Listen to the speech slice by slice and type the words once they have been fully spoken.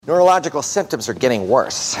Neurological symptoms are getting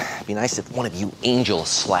worse. It'd be nice if one of you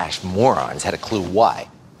angels/morons had a clue why.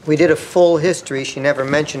 We did a full history. She never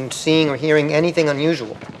mentioned seeing or hearing anything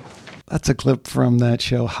unusual. That's a clip from that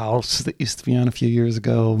show House that used to be on a few years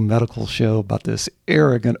ago, medical show about this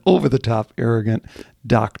arrogant, over-the-top arrogant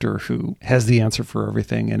doctor who has the answer for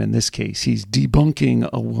everything. And in this case, he's debunking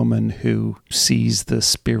a woman who sees the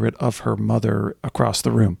spirit of her mother across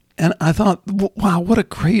the room. And I thought, wow, what a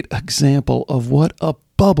great example of what a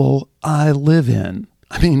bubble I live in.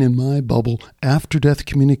 I mean, in my bubble, after-death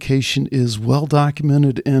communication is well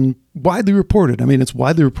documented and widely reported. I mean, it's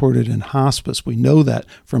widely reported in hospice. We know that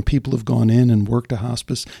from people who've gone in and worked a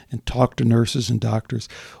hospice and talked to nurses and doctors.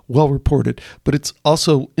 Well reported. But it's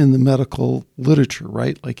also in the medical literature,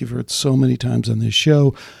 right? Like you've heard so many times on this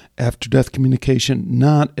show, after-death communication,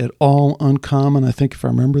 not at all uncommon. I think if I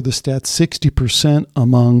remember the stats, 60%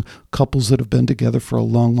 among couples that have been together for a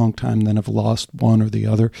long, long time then have lost one or the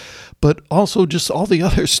other. But also just all the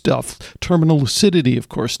other stuff, terminal lucidity, of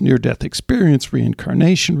course, near-death experience,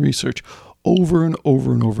 reincarnation research, over and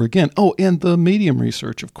over and over again. Oh, and the medium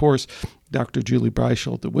research, of course, Dr. Julie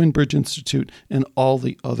Breischel at the Windbridge Institute, and all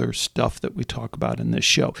the other stuff that we talk about in this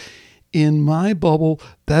show. In my bubble,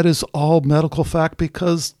 that is all medical fact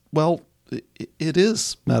because, well, it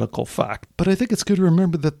is medical fact. But I think it's good to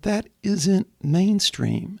remember that that isn't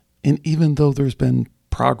mainstream. And even though there's been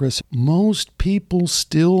progress, most people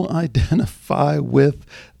still identify with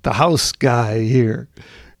the house guy here.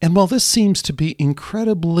 And while this seems to be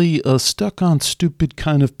incredibly a stuck-on-stupid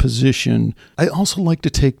kind of position, I also like to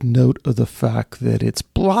take note of the fact that it's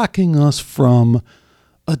blocking us from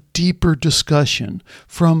a deeper discussion,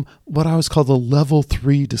 from what I always call the level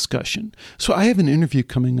 3 discussion. So I have an interview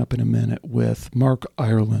coming up in a minute with Mark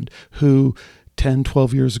Ireland, who 10,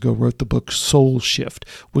 12 years ago wrote the book Soul Shift,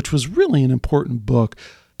 which was really an important book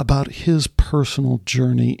about his personal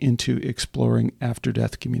journey into exploring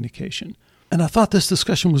after-death communication. And I thought this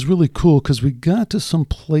discussion was really cool because we got to some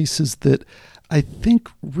places that I think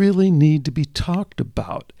really need to be talked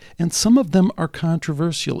about. And some of them are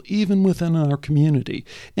controversial, even within our community.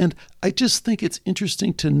 And I just think it's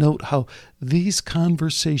interesting to note how these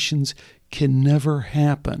conversations can never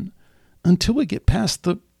happen until we get past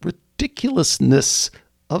the ridiculousness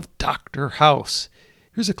of Dr. House.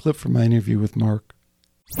 Here's a clip from my interview with Mark.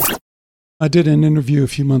 I did an interview a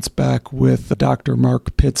few months back with Dr.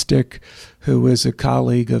 Mark Pitstick, who is a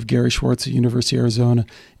colleague of Gary Schwartz at University of Arizona,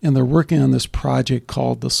 and they're working on this project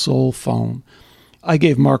called the Soul Phone. I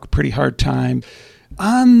gave Mark a pretty hard time.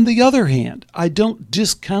 On the other hand, I don't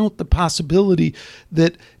discount the possibility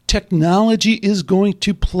that technology is going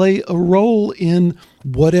to play a role in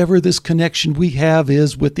whatever this connection we have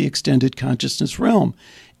is with the extended consciousness realm.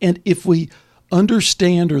 And if we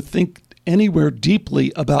understand or think anywhere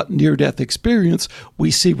deeply about near-death experience,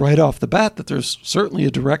 we see right off the bat that there's certainly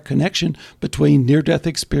a direct connection between near-death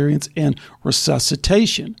experience and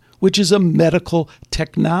resuscitation, which is a medical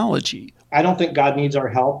technology. I don't think God needs our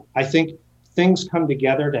help. I think things come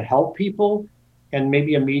together to help people, and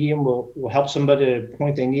maybe a medium will help somebody at a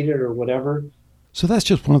point they need it or whatever. So that's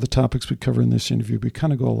just one of the topics we cover in this interview. We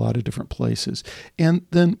kind of go a lot of different places. And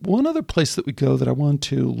then one other place that we go that I want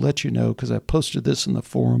to let you know, because I posted this in the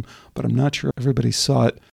forum, but I'm not sure everybody saw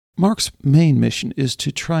it. Mark's main mission is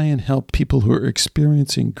to try and help people who are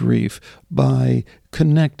experiencing grief by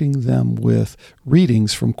connecting them with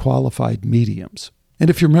readings from qualified mediums. And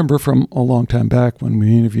if you remember from a long time back when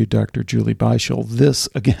we interviewed Dr. Julie Breischel, this,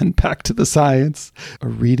 again, back to the science, a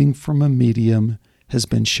reading from a medium has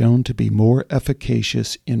been shown to be more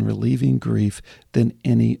efficacious in relieving grief than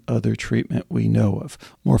any other treatment we know of.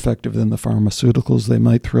 More effective than the pharmaceuticals they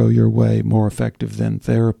might throw your way, more effective than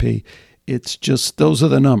therapy. It's just, those are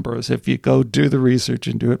the numbers. If you go do the research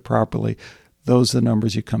and do it properly, those are the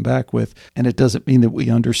numbers you come back with. And it doesn't mean that we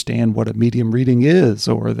understand what a medium reading is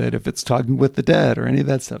or that if it's talking with the dead or any of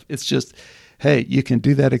that stuff. It's just, hey, you can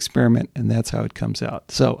do that experiment and that's how it comes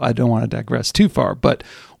out. So I don't want to digress too far, but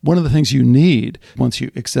one of the things you need once you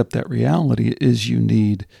accept that reality is you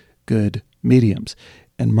need good mediums.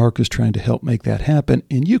 And Mark is trying to help make that happen.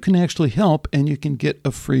 And you can actually help and you can get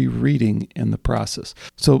a free reading in the process.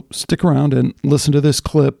 So stick around and listen to this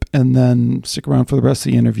clip and then stick around for the rest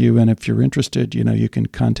of the interview. And if you're interested, you can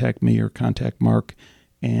contact me or contact Mark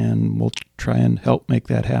and we'll try and help make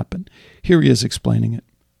that happen. Here he is explaining it.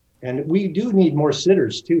 And we do need more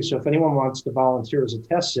sitters too. So if anyone wants to volunteer as a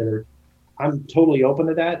test sitter, I'm totally open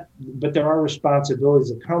to that, but there are responsibilities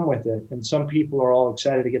that come with it. And some people are all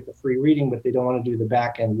excited to get the free reading, but they don't want to do the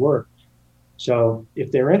back end work. So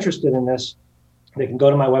if they're interested in this, they can go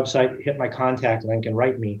to my website, hit my contact link and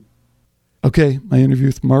write me. Okay, my interview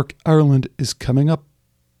with Mark Ireland is coming up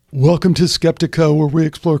Welcome to Skeptico, where we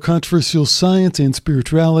explore controversial science and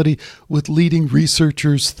spirituality with leading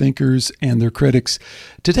researchers, thinkers, and their critics.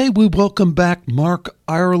 Today, we welcome back Mark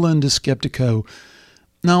Ireland to Skeptico.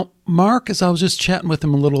 Now, Mark, as I was just chatting with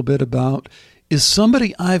him a little bit about, is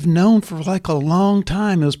somebody I've known for like a long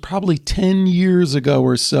time. It was probably 10 years ago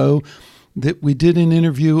or so that we did an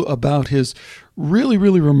interview about his really,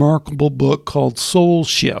 really remarkable book called Soul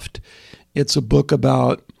Shift. It's a book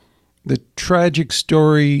about the tragic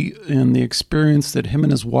story and the experience that him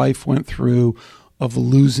and his wife went through of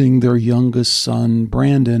losing their youngest son,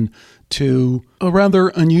 Brandon, to a rather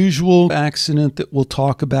unusual accident that we'll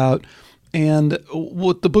talk about. And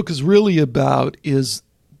what the book is really about is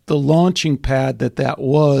the launching pad that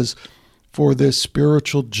was for this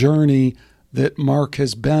spiritual journey that Mark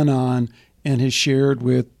has been on and has shared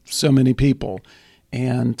with so many people.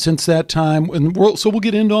 And since that time, so we'll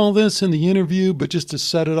get into all this in the interview, but just to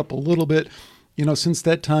set it up a little bit, since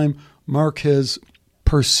that time, Mark has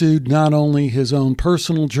pursued not only his own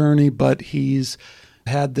personal journey, but he's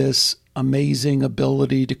had this amazing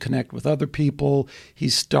ability to connect with other people. He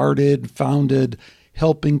founded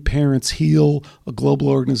Helping Parents Heal, a global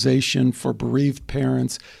organization for bereaved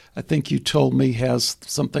parents. I think you told me has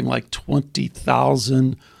something like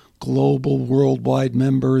 20,000 global worldwide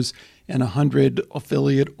members, and 100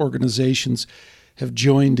 affiliate organizations have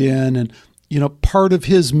joined in. And, part of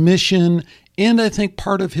his mission, and I think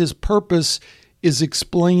part of his purpose, is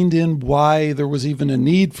explained in why there was even a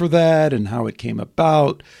need for that and how it came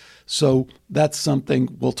about. So that's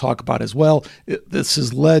something we'll talk about as well. This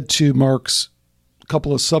has led to Mark's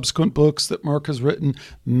couple of subsequent books that Mark has written,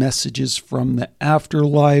 Messages from the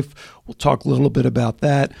Afterlife. We'll talk a little bit about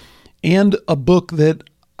that. And a book that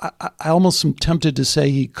I almost am tempted to say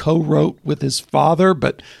he co-wrote with his father,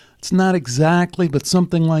 but it's not exactly, but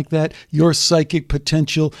something like that. Your Psychic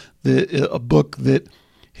Potential, a book that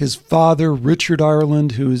his father, Richard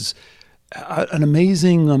Ireland, who's an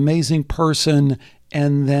amazing, amazing person,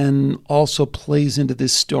 and then also plays into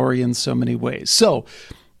this story in so many ways. So,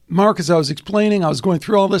 Mark, as I was explaining, I was going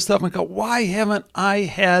through all this stuff, and I go, why haven't I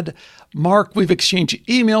had Mark? We've exchanged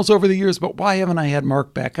emails over the years, but why haven't I had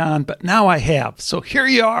Mark back on? But now I have. So here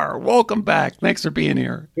you are. Welcome back. Thanks for being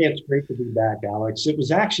here. Yeah, it's great to be back, Alex. It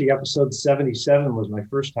was actually episode 77 was my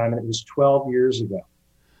first time, and it was 12 years ago,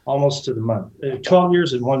 almost to the month. 12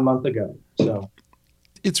 years and 1 month ago. So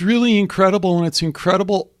it's really incredible, and it's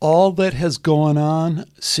incredible all that has gone on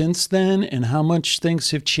since then and how much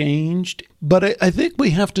things have changed. But I think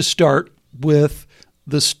we have to start with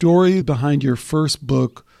the story behind your first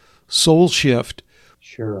book, Soul Shift.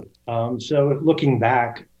 Sure. So looking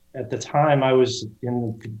back, at the time I was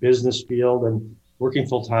in the business field and working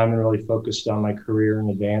full time and really focused on my career and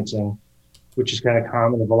advancing, which is kind of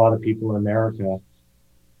common of a lot of people in America.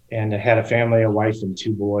 And I had a family, a wife and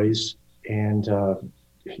 2 boys, and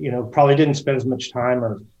probably didn't spend as much time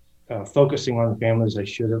or focusing on the family as I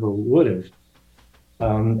should have or would have.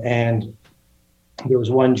 And there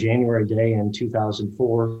was one January day in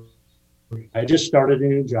 2004. I just started a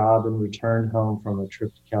new job and returned home from a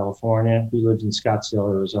trip to California. We lived in Scottsdale,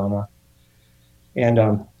 Arizona.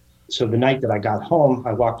 And so the night that I got home,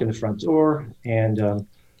 I walked in the front door and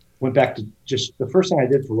went back to just the first thing I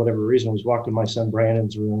did for whatever reason was walk to my son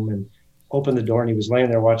Brandon's room and opened the door, and he was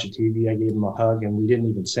laying there watching TV. I gave him a hug, and we didn't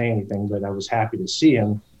even say anything, but I was happy to see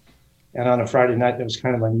him. And on a Friday night, that was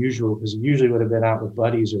kind of unusual because he usually would have been out with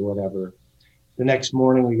buddies or whatever. The next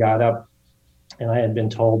morning we got up, and I had been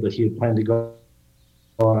told that he had planned to go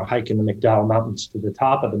on a hike in the McDowell Mountains to the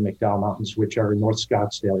top of the McDowell Mountains, which are in North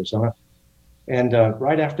Scottsdale, Arizona. And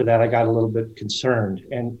right after that, I got a little bit concerned.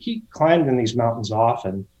 And he climbed in these mountains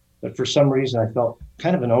often, but for some reason, I felt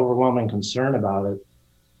kind of an overwhelming concern about it,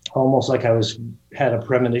 almost like I had a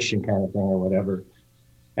premonition kind of thing or whatever.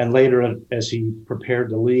 And later, as he prepared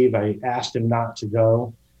to leave, I asked him not to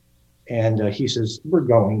go. And he says, "We're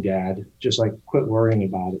going, Dad. Just like quit worrying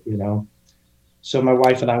about it, So my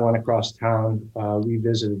wife and I went across town. We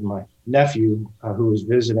visited my nephew who was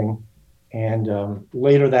visiting. And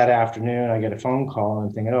later that afternoon, I get a phone call and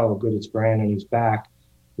I'm thinking, oh, good, it's Brandon. He's back.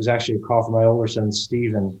 It was actually a call from my older son,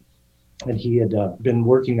 Steven. And he had been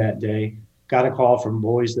working that day, got a call from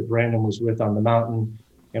boys that Brandon was with on the mountain.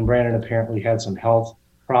 And Brandon apparently had some health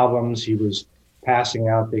problems. He was passing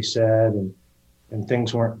out, they said, and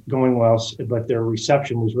things weren't going well, but their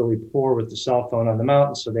reception was really poor with the cell phone on the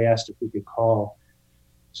mountain. So they asked if we could call.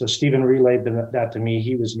 So Stephen relayed that to me.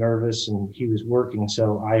 He was nervous and he was working.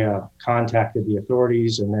 So I contacted the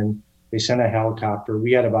authorities, and then they sent a helicopter.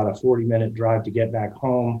 We had about a 40-minute drive to get back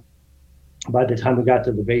home. By the time we got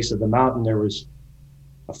to the base of the mountain, there was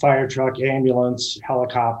a fire truck, ambulance,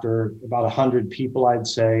 helicopter, about 100 people, I'd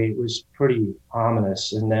say. It was pretty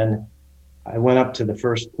ominous. And then I went up to the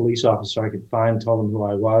first police officer I could find, told him who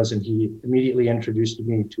I was, and he immediately introduced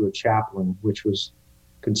me to a chaplain, which was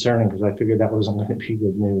concerning because I figured that wasn't going to be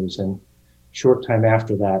good news. And short time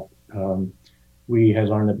after that, we had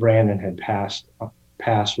learned that Brandon had passed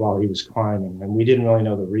while he was climbing, and we didn't really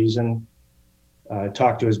know the reason. I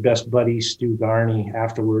talked to his best buddy, Stu Garney,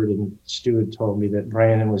 afterward, and Stu had told me that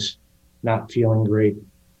Brandon was not feeling great.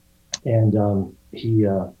 And he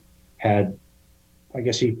had, I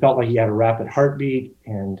guess he felt like he had a rapid heartbeat,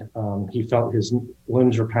 and he felt his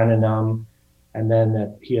limbs were kind of numb, and then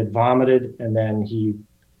that he had vomited, and then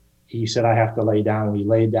he said, I have to lay down. And he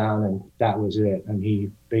laid down, and that was it. And he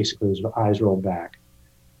basically, his eyes rolled back.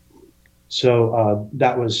 So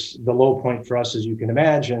that was the low point for us, as you can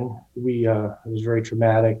imagine. It was very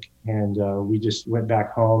traumatic, and we just went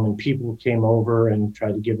back home, and people came over and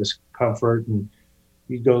tried to give us comfort, and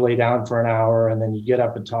you'd go lay down for an hour, and then you get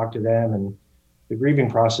up and talk to them. And the grieving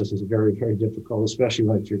process is very, very difficult, especially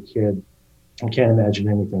when it's your kid. I can't imagine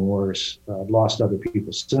anything worse. I've lost other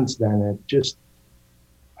people since then.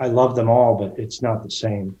 I love them all, but it's not the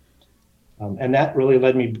same. And that really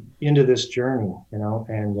led me into this journey, and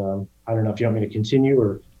I don't know if you want me to continue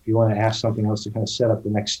or if you want to ask something else to kind of set up the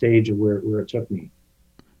next stage of where it took me.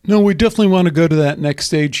 No, we definitely want to go to that next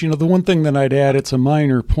stage. The one thing that I'd add, it's a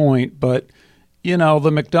minor point, but the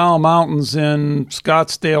McDowell Mountains in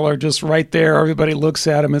Scottsdale are just right there. Everybody looks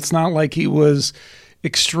at him. It's not like he was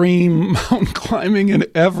extreme mountain climbing in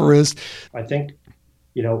Everest. I think,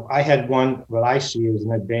 I had what I see as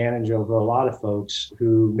an advantage over a lot of folks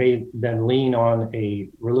who may then lean on a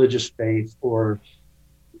religious faith or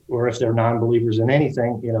if they're non-believers in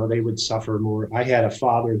anything, they would suffer more. I had a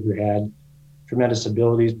father who had tremendous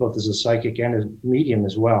abilities, both as a psychic and as a medium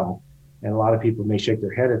as well. And a lot of people may shake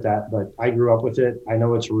their head at that, but I grew up with it. I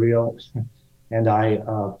know it's real. And I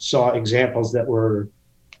saw examples that were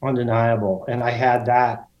undeniable. And I had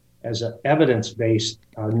that as an evidence-based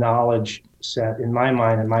knowledge set in my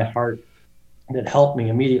mind and my heart that helped me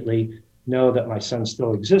immediately know that my son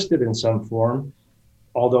still existed in some form.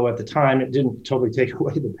 Although at the time it didn't totally take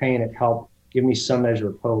away the pain, it helped give me some measure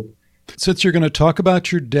of hope. Since you're going to talk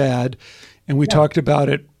about your dad, and we talked about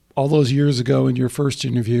it all those years ago in your first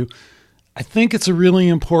interview, I think it's a really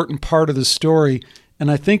important part of the story,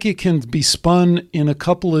 and I think it can be spun in a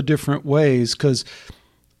couple of different ways, because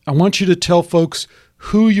I want you to tell folks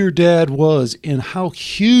who your dad was and how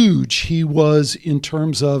huge he was in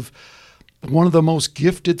terms of one of the most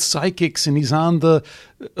gifted psychics, and he's on the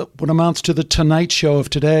what amounts to the Tonight Show of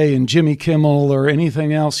today and Jimmy Kimmel or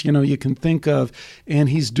anything else you can think of, and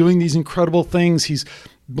he's doing these incredible things. He's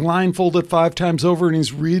blindfolded 5 times over, and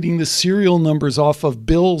he's reading the serial numbers off of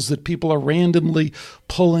bills that people are randomly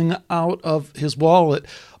pulling out of his wallet.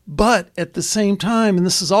 But at the same time, and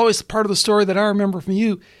this is always part of the story that I remember from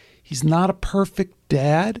you, he's not a perfect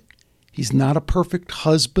dad. He's not a perfect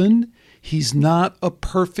husband. He's not a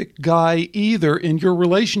perfect guy either, and your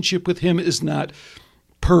relationship with him is not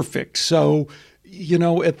perfect. So,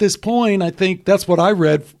 at this point, I think that's what I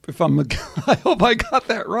read. I hope I got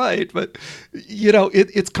that right, but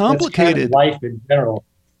it's complicated. That's kind of life in general.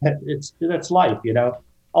 That's life,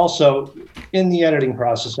 Also, in the editing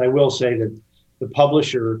process, I will say that the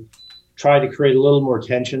publisher tried to create a little more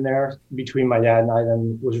tension there between my dad and I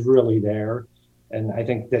than was really there. And I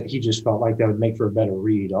think that he just felt like that would make for a better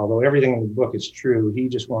read. Although everything in the book is true, he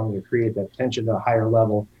just wanted to create that tension at a higher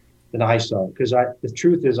level than I saw. Because the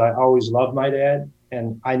truth is, I always loved my dad,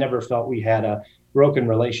 and I never felt we had a broken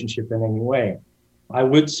relationship in any way. I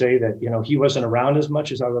would say that, he wasn't around as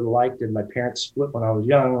much as I would have liked, and my parents split when I was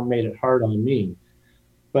young and made it hard on me.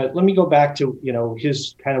 But let me go back to,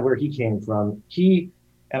 his kind of where he came from.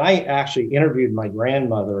 And I actually interviewed my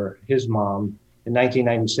grandmother, his mom, in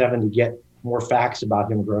 1997 to get more facts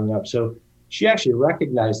about him growing up. So she actually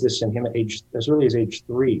recognized this in him at as early as age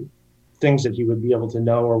 3, things that he would be able to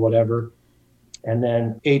know or whatever. And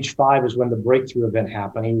then age 5 is when the breakthrough event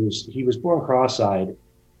happened. He was born cross-eyed,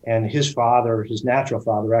 and his father, his natural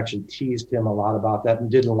father, actually teased him a lot about that and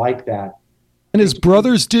didn't like that. And his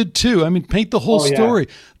brothers did too. I mean, paint the whole story.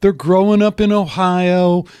 Yeah. They're growing up in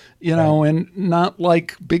Ohio, and not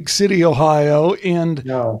like big city Ohio. And,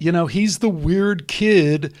 he's the weird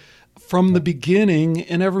kid from the beginning,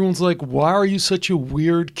 and everyone's like, why are you such a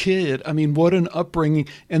weird kid? I mean, what an upbringing.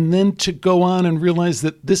 And then to go on and realize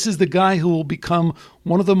that this is the guy who will become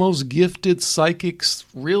one of the most gifted psychics,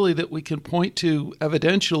 really, that we can point to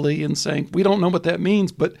evidentially, and saying, we don't know what that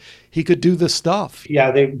means, but he could do this stuff.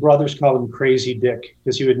 Yeah, brothers called him Crazy Dick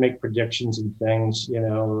because he would make predictions and things,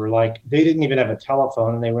 or like they didn't even have a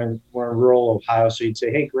telephone, and they were in rural Ohio. So he'd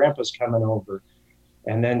say, hey, Grandpa's coming over.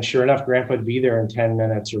 And then sure enough, Grandpa would be there in 10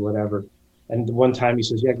 minutes or whatever. And one time he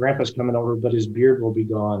says, yeah, Grandpa's coming over, but his beard will be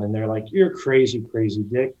gone. And they're like, you're crazy, Crazy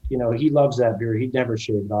Dick. He loves that beard. He'd never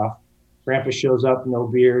shaved off. Grandpa shows up, no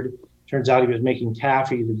beard. Turns out he was making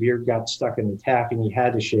taffy. The beard got stuck in the taffy and he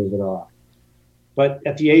had to shave it off. But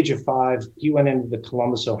at the age of 5, he went into the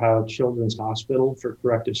Columbus, Ohio Children's Hospital for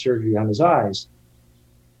corrective surgery on his eyes.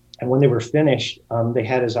 And when they were finished, they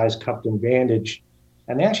had his eyes cupped and bandaged.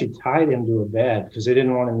 And they actually tied him to a bed because they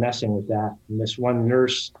didn't want him messing with that. And this one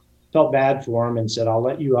nurse felt bad for him and said, I'll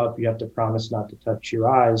let you up. You have to promise not to touch your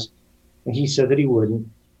eyes. And he said that he wouldn't.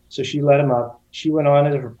 So she let him up. She went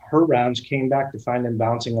on her rounds, came back to find him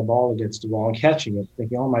bouncing a ball against the wall and catching it,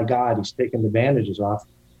 thinking, oh my God, he's taken the bandages off.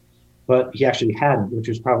 But he actually hadn't, which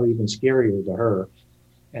was probably even scarier to her.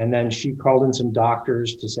 And then she called in some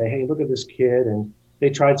doctors to say, hey, look at this kid. And they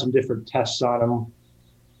tried some different tests on him.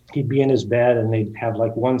 He'd be in his bed and they'd have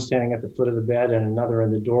like one standing at the foot of the bed and another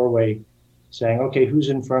in the doorway saying, okay, who's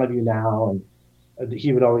in front of you now? And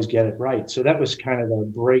he would always get it right. So that was kind of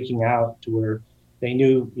the breaking out to where they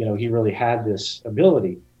knew, he really had this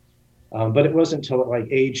ability. But it wasn't until like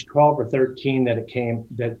age 12 or 13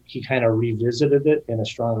 that he kind of revisited it in a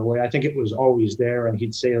stronger way. I think it was always there, and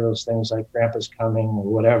he'd say those things like Grandpa's coming or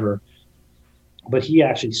whatever. But he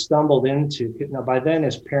actually stumbled into it. Now, by then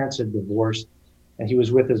his parents had divorced, and he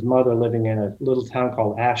was with his mother living in a little town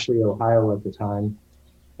called Ashley, Ohio at the time.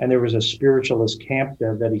 And there was a spiritualist camp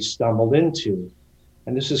there that he stumbled into.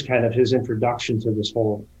 And this is kind of his introduction to this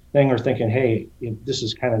whole thing, or thinking, hey, this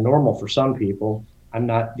is kind of normal for some people. I'm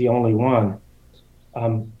not the only one.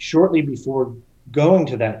 Shortly before going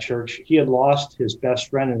to that church, he had lost his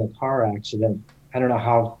best friend in a car accident. I don't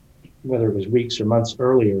know whether it was weeks or months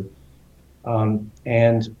earlier.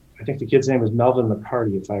 And I think the kid's name was Melvin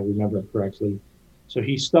McCarty, if I remember correctly. So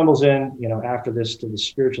he stumbles in, after this to the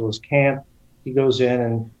spiritualist camp. He goes in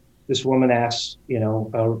and this woman asks,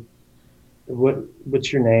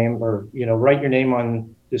 what's your name? Or, write your name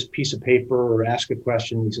on this piece of paper or ask a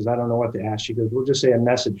question. He says, I don't know what to ask. She goes, we'll just say a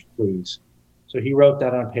message, please. So he wrote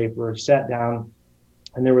that on paper, sat down,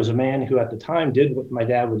 and there was a man who at the time did what my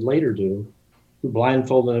dad would later do, who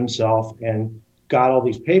blindfolded himself and got all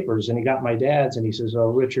these papers. And he got my dad's and he says,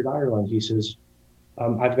 oh, Richard Ireland. He says,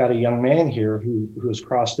 I've got a young man here who has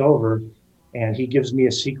crossed over, and he gives me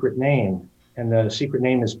a secret name, and the secret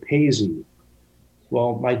name is Paisy.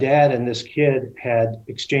 Well, my dad and this kid had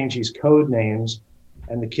exchanged these code names,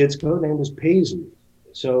 and the kid's code name was Paisy.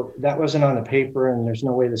 So that wasn't on the paper, and there's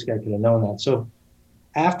no way this guy could have known that. So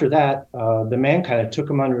after that, the man kind of took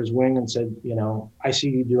him under his wing and said, I see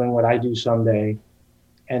you doing what I do someday.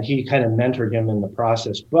 And he kind of mentored him in the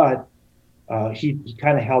process. But he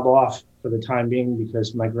kind of held off for the time being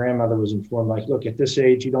because my grandmother was informed, like, look, at this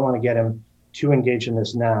age, you don't want to get him too engaged in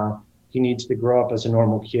this now. He needs to grow up as a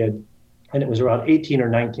normal kid. And it was around 18 or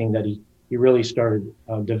 19 that he really started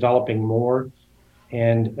developing more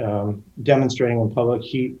and demonstrating in public.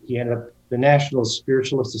 He ended up, the National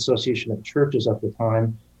Spiritualist Association of Churches at the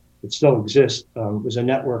time, it still exists, was a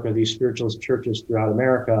network of these spiritualist churches throughout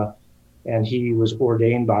America. And he was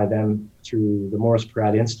ordained by them through the Morris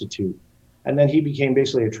Pratt Institute. And then he became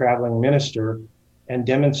basically a traveling minister and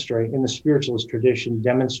demonstrate in the spiritualist tradition,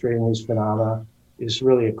 demonstrating these phenomena is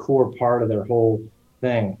really a core part of their whole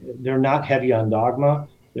thing. They're not heavy on dogma.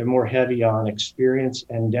 They're more heavy on experience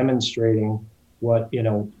and demonstrating what,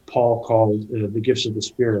 Paul called the gifts of the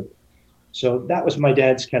Spirit. So that was my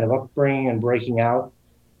dad's kind of upbringing and breaking out.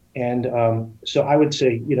 And so I would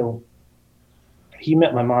say, he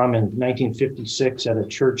met my mom in 1956 at a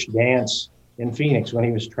church dance in Phoenix when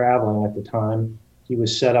he was traveling at the time. He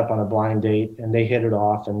was set up on a blind date and they hit it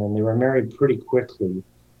off, and then they were married pretty quickly.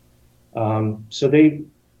 So they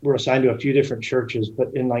were assigned to a few different churches, but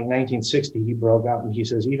in like 1960, he broke out and he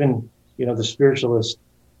says, even, the spiritualist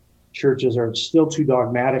churches are still too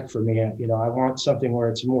dogmatic for me. I want something where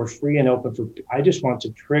it's more free and open I just want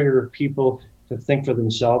to trigger people to think for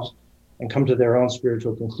themselves and come to their own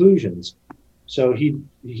spiritual conclusions. So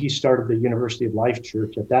he started the University of Life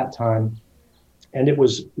Church at that time. And it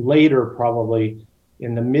was later, probably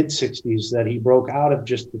in the mid 60s, that he broke out of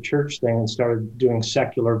just the church thing and started doing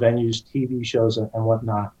secular venues, TV shows and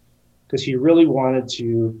whatnot, because he really wanted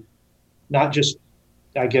to not just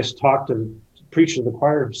I guess, preach to the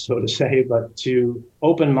choir, so to say, but to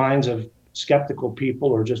open minds of skeptical people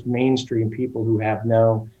or just mainstream people who have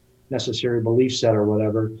no necessary belief set or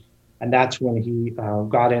whatever. And that's when he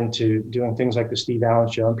got into doing things like the Steve Allen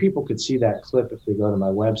Show. And people could see that clip if they go to my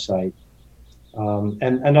website,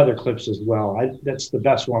 and other clips as well. That's the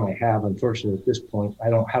best one I have, unfortunately, at this point. I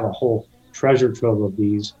don't have a whole treasure trove of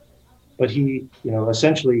these. But he,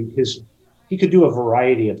 essentially he could do a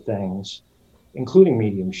variety of things, including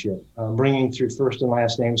mediumship, bringing through first and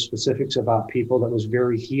last name specifics about people that was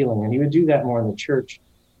very healing. And he would do that more in the church.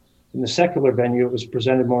 In the secular venue, it was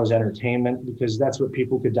presented more as entertainment because that's what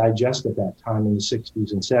people could digest at that time in the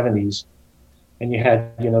 60s and 70s. And you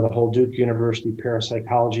had, the whole Duke University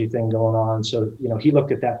parapsychology thing going on. So, he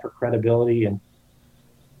looked at that for credibility. And,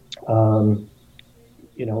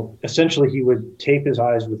 essentially he would tape his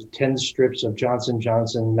eyes with 10 strips of Johnson &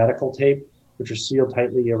 Johnson medical tape, which are sealed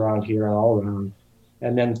tightly around here and all around,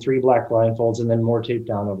 and then 3 black blindfolds, and then more tape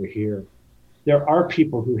down over here. There are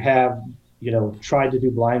people who have, tried to do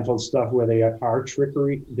blindfold stuff where they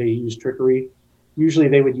use trickery. Usually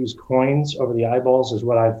they would use coins over the eyeballs, is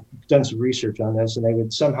what I've done some research on this, and they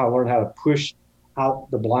would somehow learn how to push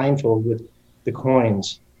out the blindfold with the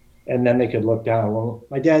coins, and then they could look down. Well,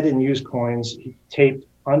 my dad didn't use coins. He taped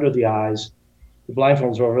under the eyes, the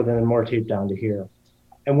blindfolds over, then more tape down to here.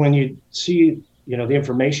 And when you see, the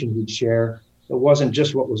information he'd share, it wasn't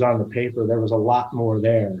just what was on the paper. There was a lot more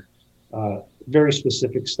there. Very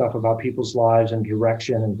specific stuff about people's lives and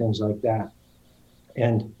direction and things like that.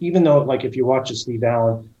 And even though, like, if you watch a Steve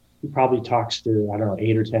Allen, he probably talks to,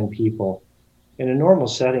 8 or 10 people. In a normal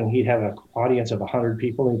setting, he'd have an audience of 100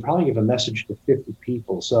 people, and he'd probably give a message to 50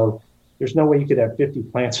 people. So there's no way you could have 50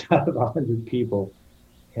 plants out of 100 people.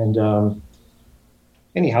 And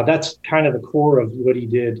anyhow, that's kind of the core of what he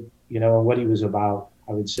did, and what he was about,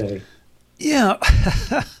 I would say. Yeah.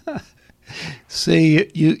 See,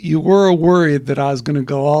 you were worried that I was going to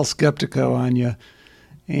go all skeptico on you.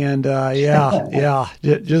 And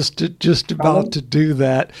just about to do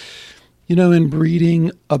that. In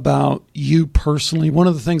reading about you personally, one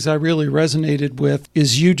of the things I really resonated with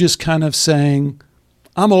is you just kind of saying,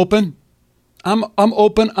 I'm open. I'm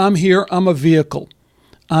open. I'm here. I'm a vehicle.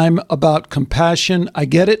 I'm about compassion. I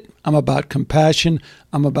get it. I'm about compassion.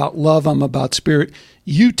 I'm about love. I'm about spirit.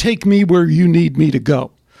 You take me where you need me to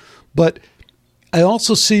go. But I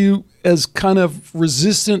also see you as kind of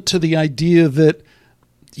resistant to the idea that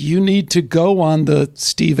you need to go on the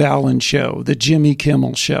Steve Allen show, the Jimmy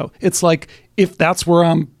Kimmel show. It's like, if that's where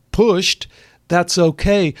I'm pushed, that's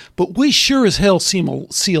okay. But we sure as hell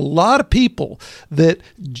see a lot of people that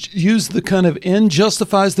use the kind of end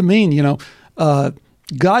justifies the mean,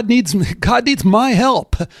 God needs my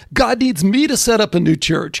help. God needs me to set up a new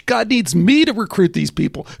church. God needs me to recruit these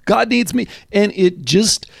people. God needs me. And it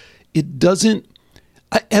doesn't,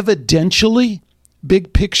 evidentially,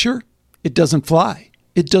 big picture, it doesn't fly.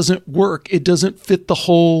 It doesn't work. It doesn't fit the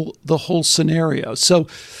whole scenario. So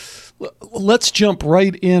let's jump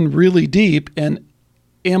right in really deep. And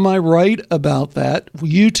am I right about that? Will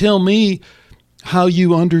you tell me how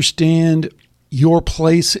you understand your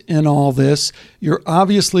place in all this? You're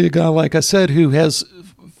obviously a guy, like I said, who has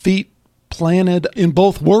feet planted in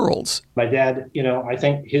both worlds. My dad, I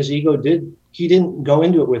think his ego he didn't go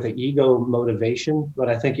into it with an ego motivation, but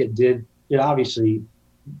I think it obviously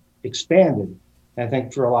expanded. I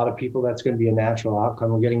think for a lot of people, that's going to be a natural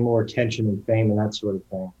outcome. We're getting more attention and fame and that sort of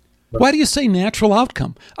thing. Why do you say natural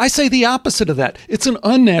outcome? I say the opposite of that. It's an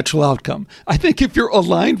unnatural outcome. I think if you're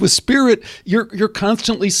aligned with spirit, you're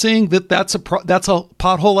constantly saying that's a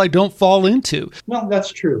pothole I don't fall into. No,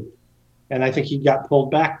 that's true. And I think he got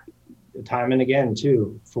pulled back time and again,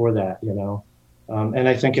 too, for that, And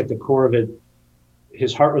I think at the core of it,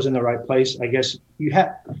 his heart was in the right place. I guess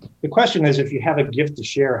the question is, if you have a gift to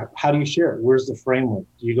share, how do you share it? Where's the framework?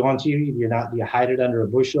 Do you go on TV? Do you hide it under a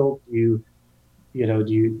bushel? Do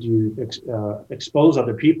you expose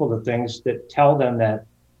other people to things that tell them that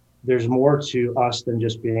there's more to us than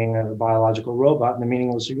just being a biological robot in the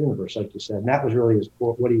meaningless universe, like you said? And that was really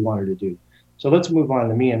what he wanted to do. So let's move on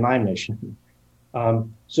to me and my mission.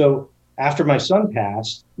 So after my son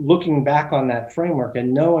passed, looking back on that framework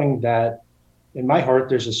and knowing that in my heart,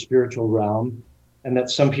 there's a spiritual realm, and that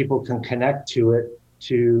some people can connect to it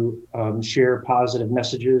to share positive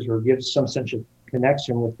messages or give some sense of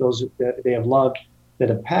connection with those that they have loved that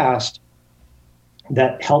have passed,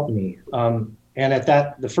 that helped me. And at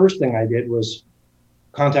that, the first thing I did was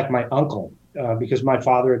contact my uncle, because my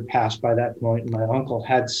father had passed by that point, and my uncle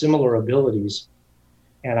had similar abilities.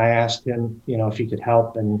 And I asked him, if he could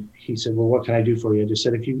help. And he said, well, what can I do for you? I just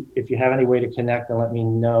said, if you have any way to connect, then let me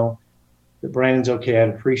know. that Brandon's okay, I'd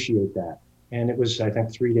appreciate that. And it was, I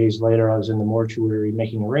think, 3 days later, I was in the mortuary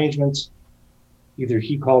making arrangements. Either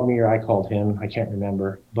he called me or I called him. I can't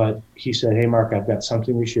remember. But he said, hey, Mark, I've got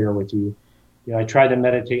something to share with you. You know, I tried to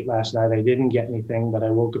meditate last night. I didn't get anything, but I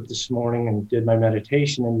woke up this morning and did my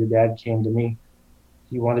meditation, and your dad came to me.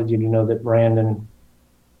 He wanted you to know that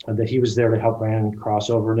that he was there to help Brandon cross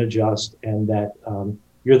over and adjust, and that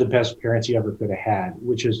you're the best parents he ever could have had,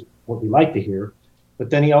 which is what we like to hear. But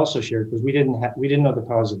then he also shared, because we didn't know the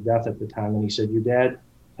cause of death at the time, and he said, your dad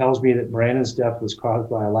tells me that Brandon's death was caused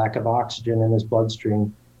by a lack of oxygen in his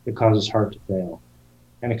bloodstream that causes heart to fail.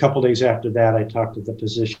 And a couple days after that, I talked to the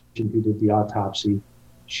physician who did the autopsy.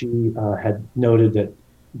 She had noted that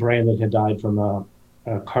Brandon had died from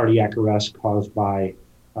a cardiac arrest caused by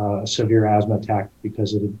a severe asthma attack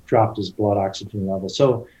because it had dropped his blood oxygen level.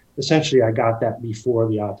 So essentially, I got that before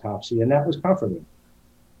the autopsy, and that was comforting.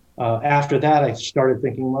 After that, I started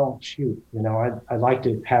thinking, well, shoot, you know, I'd like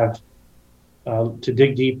to have to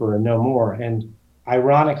dig deeper and know more. And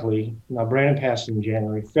ironically, now Brandon passed in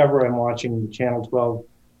January. February, I'm watching the Channel 12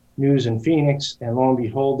 news in Phoenix, and lo and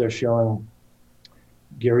behold, they're showing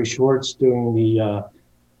Gary Schwartz doing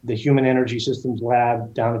the Human Energy Systems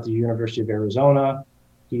Lab down at the University of Arizona.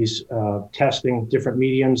 He's testing different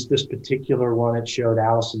mediums. This particular one, it showed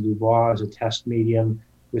Alison Dubois as a test medium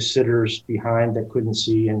with sitters behind that couldn't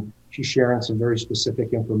see, and she's sharing some very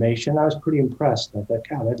specific information. I was pretty impressed. I thought,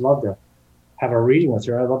 God, I'd love to have a reading with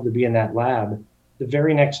her. I'd love to be in that lab. The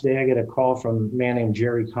very next day, I get a call from a man named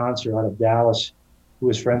Jerry Conser out of Dallas, who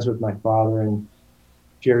was friends with my father. And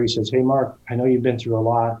Jerry says, hey, Mark, I know you've been through a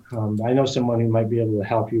lot. I know someone who might be able to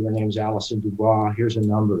help you. Her name's Alison Dubois. Here's a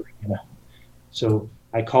number. You know, so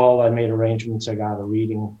I called. I made arrangements. I got a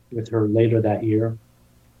reading with her later that year.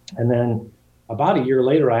 And then about a year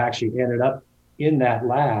later, I actually ended up in that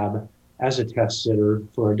lab as a test sitter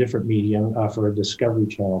for a different medium, for a Discovery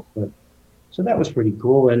Channel clip. So that was pretty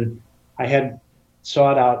cool. And I had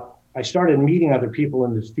sought out, I started meeting other people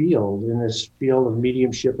in this field of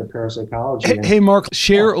mediumship and parapsychology. Hey, Mark,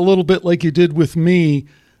 share a little bit like you did with me,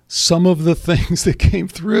 some of the things that came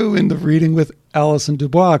through in the reading with Alison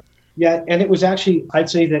Dubois. Yeah, and it was actually, I'd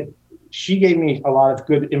say that she gave me a lot of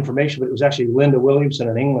good information, but it was actually Linda Williamson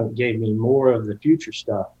in England gave me more of the future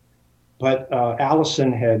stuff. But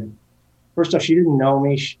Alison had, first off, she didn't know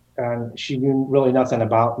me. She knew really nothing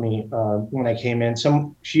about me when I came in.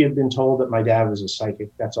 She had been told that my dad was a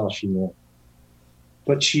psychic. That's all she knew.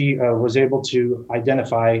 But she was able to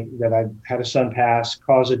identify that I had a son pass,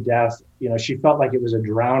 cause of death. You know, she felt like it was a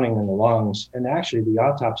drowning in the lungs. And actually, the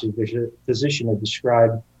autopsy physician had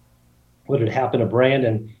described what had happened to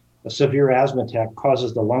Brandon. A severe asthma attack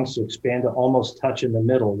causes the lungs to expand to almost touch in the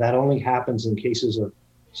middle. That only happens in cases of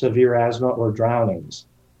severe asthma or drownings.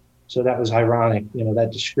 So that was ironic, you know,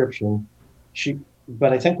 that description.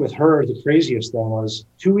 But I think with her, the craziest thing was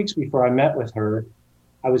 2 weeks before I met with her,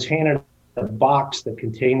 I was handed a box that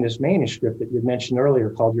contained this manuscript that you mentioned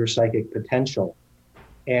earlier called Your Psychic Potential.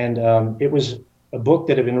 And it was a book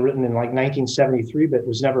that had been written in like 1973, but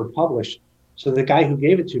was never published. So the guy who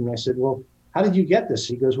gave it to me, I said, well, how did you get this?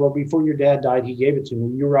 He goes, well, before your dad died, he gave it to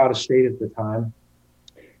me. You were out of state at the time.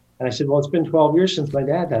 And I said, well, it's been 12 years since my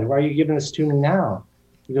dad died. Why are you giving this to me now?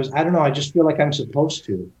 He goes, I don't know. I just feel like I'm supposed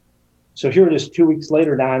to. So here it is 2 weeks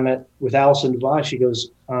later. Now I met with Alison Dubois. She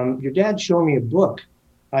goes, your dad's showing me a book.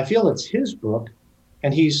 I feel it's his book,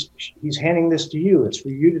 and he's handing this to you. It's for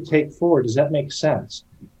you to take forward. Does that make sense?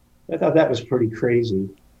 I thought that was pretty crazy.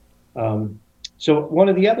 So one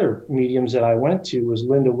of the other mediums that I went to was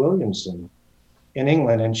Linda Williamson in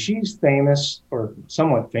England, and she's famous, or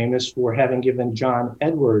somewhat famous, for having given John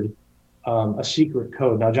Edward a secret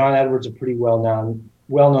code. Now, John Edward's a pretty well-known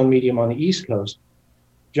medium on the East Coast.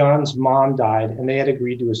 John's mom died, and they had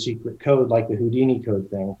agreed to a secret code, like the Houdini code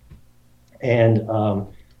thing. And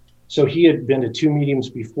so he had been to 2 mediums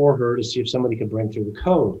before her to see if somebody could bring through the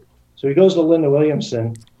code. So he goes to Linda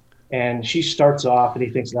Williamson, and she starts off, and he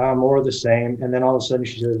thinks, more of the same. And then all of a sudden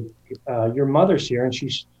she says, your mother's here, and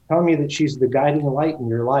she's telling me that she's the guiding light in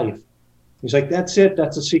your life. He's like, that's it.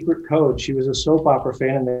 That's a secret code. She was a soap opera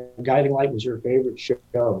fan, and the guiding light was her favorite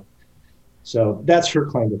show. So that's her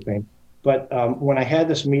claim to fame. But when I had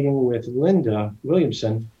this meeting with Linda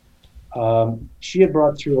Williamson, she had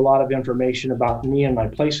brought through a lot of information about me and my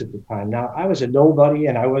place at the time. Now, I was a nobody,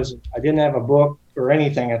 and I didn't have a book or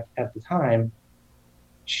anything at the time.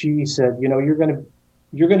 She said, you know, you're going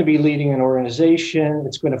to be leading an organization.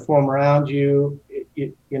 It's going to form around you.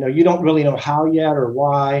 You know, you don't really know how yet or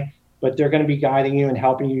why, but they're going to be guiding you and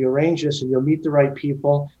helping you arrange this, and you'll meet the right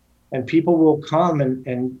people. and people will come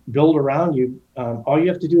and build around you. All you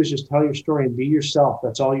have to do is just tell your story and be yourself.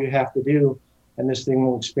 That's all you have to do, and this thing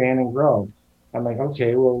will expand and grow. I'm like,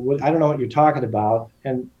 okay, well, I don't know what you're talking about,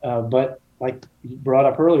 and but like you brought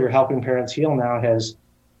up earlier, Helping Parents Heal now has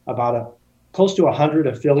about close to 100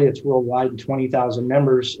 affiliates worldwide and 20,000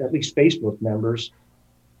 members, at least Facebook members,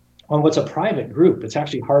 on what's a private group. It's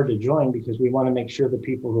actually hard to join because we want to make sure the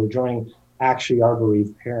people who are joining actually are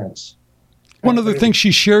bereaved parents. One of the things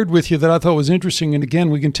she shared with you that I thought was interesting, and again,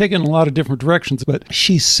 we can take it in a lot of different directions, but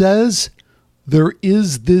she says there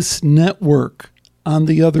is this network on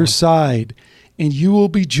the other side, and you will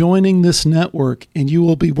be joining this network, and you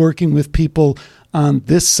will be working with people on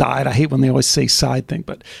this side. I hate when they always say side thing,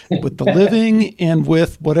 but with the living and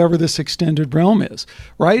with whatever this extended realm is,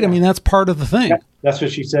 right? Yeah. I mean, that's part of the thing. That's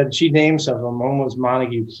what she said. She named some of them. One was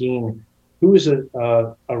Montague Keene, who was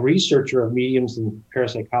a researcher of mediums and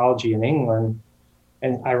parapsychology in England.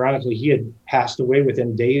 And ironically, he had passed away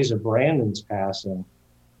within days of Brandon's passing.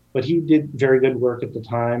 But he did very good work at the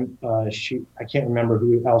time. I can't remember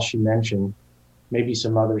who else she mentioned, maybe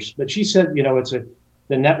some others. But she said,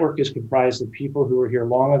 the network is comprised of people who were here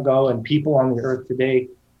long ago and people on the earth today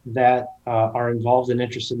that are involved and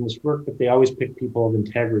interested in this work, but they always pick people of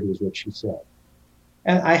integrity, is what she said.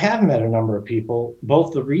 And I have met a number of people,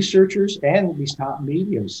 both the researchers and these top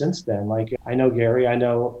mediums since then. Like I know Gary, I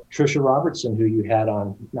know Trisha Robertson, who you had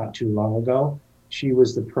on not too long ago. She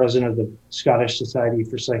was the president of the Scottish Society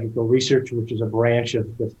for Psychical Research, which is a branch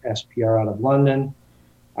of the SPR out of London.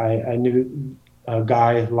 I knew a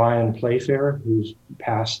guy, Lyon Playfair, who's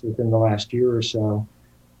passed within the last year or so.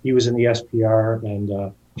 He was in the SPR,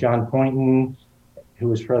 and John Poynton, who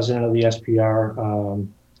was president of the SPR,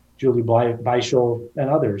 Julie Beischel, and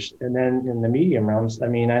others. And then in the medium realms,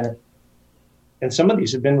 and some of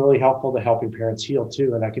these have been really helpful to Helping Parents Heal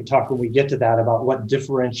too. And I can talk when we get to that about what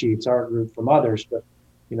differentiates our group from others. But,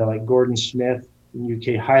 like Gordon Smith in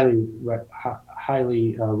UK,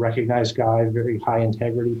 highly recognized guy, very high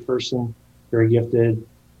integrity person, very gifted.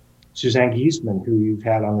 Suzanne Giesman, who you've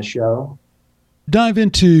had on the show. Dive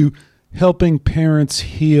into Helping Parents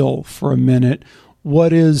Heal for a minute.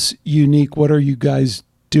 What is unique? What are you guys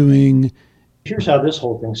doing? Here's how this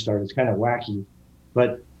whole thing started. It's kind of wacky,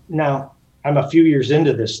 but now I'm a few years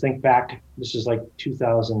into this. Think back, this is like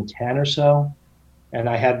 2010 or so, and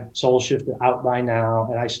I had Soul Shift out by now,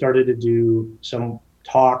 and I started to do some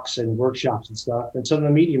talks and workshops and stuff. And some of the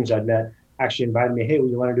mediums I'd met actually invited me, hey, well,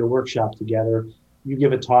 you want to do a workshop together? You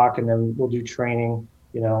give a talk, and then we'll do training,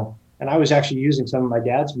 And I was actually using some of my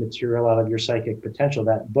dad's material out of Your Psychic Potential,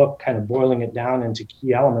 that book, kind of boiling it down into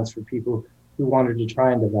key elements for people who wanted to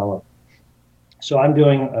try and develop. So I'm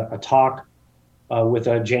doing a talk with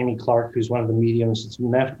Jamie Clark, who's one of the mediums that's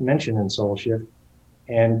mentioned in Soul Shift.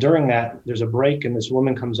 And during that, there's a break, and this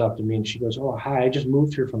woman comes up to me and she goes, oh, hi, I just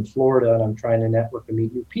moved here from Florida and I'm trying to network and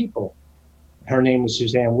meet new people. Her name was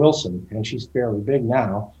Suzanne Wilson, and she's fairly big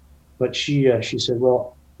now. But she said,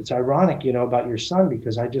 well, it's ironic, about your son,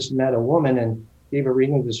 because I just met a woman and gave a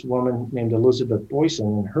reading to this woman named Elizabeth Boyson,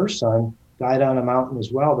 and her son died on a mountain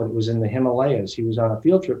as well, but it was in the Himalayas. He was on a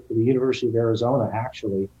field trip for the University of Arizona,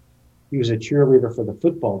 actually. He was a cheerleader for the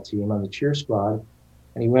football team on the cheer squad.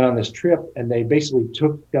 And he went on this trip, and they basically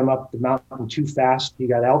took them up the mountain too fast. He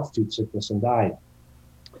got altitude sickness and died.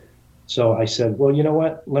 So I said, well, you know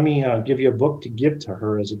what? Let me give you a book to give to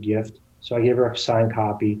her as a gift. So I gave her a signed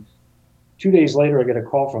copy. 2 days later, I get a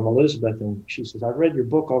call from Elizabeth, and she says, I've read your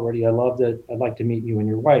book already. I loved it. I'd like to meet you and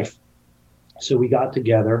your wife. So we got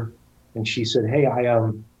together. And she said, hey,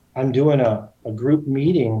 I'm doing a group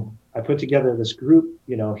meeting. I put together this group,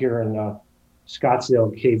 here in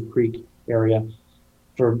Scottsdale, Cave Creek area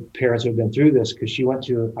for parents who have been through this, because she went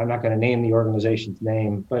to, I'm not going to name the organization's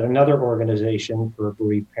name, but another organization for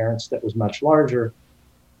bereaved parents that was much larger.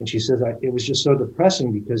 And she says, it was just so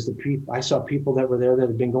depressing because I saw people that were there that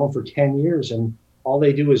had been going for 10 years, and all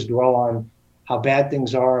they do is dwell on how bad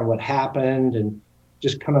things are and what happened and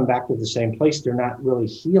just coming back to the same place. They're not really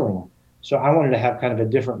healing. So I wanted to have kind of a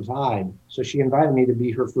different vibe. So she invited me to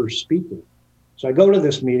be her first speaker. So I go to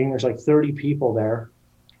this meeting, there's like 30 people there.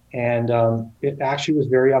 And it actually was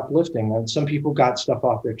very uplifting. And some people got stuff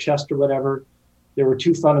off their chest or whatever. There were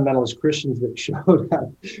two fundamentalist Christians that showed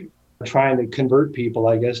up trying to convert people,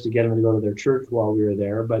 I guess, to get them to go to their church while we were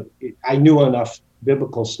there. But I knew enough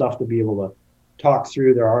biblical stuff to be able to talk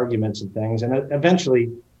through their arguments and things. And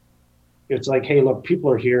eventually it's like, hey, look,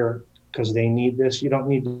 people are here because they need this. You don't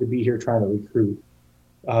need to be here trying to recruit.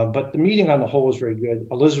 But the meeting on the whole was very good.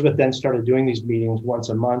 Elizabeth then started doing these meetings once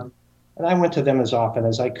a month, and I went to them as often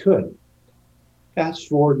as I could. Fast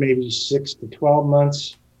forward maybe 6 to 12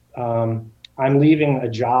 months, I'm leaving a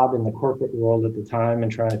job in the corporate world at the time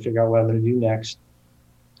and trying to figure out what I'm going to do next.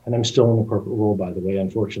 And I'm still in the corporate world, by the way,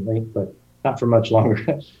 unfortunately, but not for much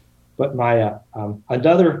longer. But my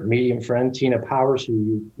another medium friend, Tina Powers, who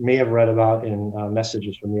you may have read about in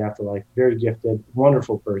Messages from the Afterlife, very gifted,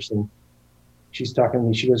 wonderful person. She's talking to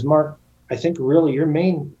me. She goes, Mark, I think really your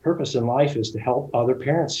main purpose in life is to help other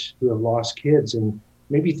parents who have lost kids, and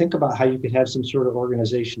maybe think about how you could have some sort of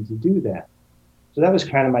organization to do that. So that was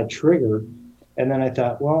kind of my trigger. And then I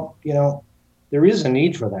thought, well, there is a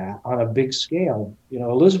need for that on a big scale.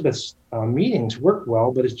 Elizabeth's meetings work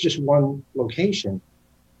well, but it's just one location.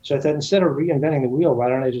 So I thought, instead of reinventing the wheel, why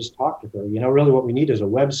don't I just talk to her? Really what we need is a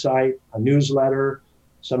website, a newsletter,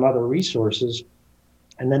 some other resources,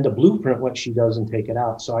 and then to blueprint what she does and take it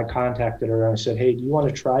out. So I contacted her and I said, hey, do you want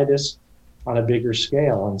to try this on a bigger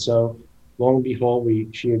scale? And so lo and behold,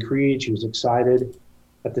 she agreed. She was excited.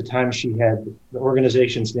 At the time, the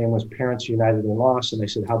organization's name was Parents United in Loss. And I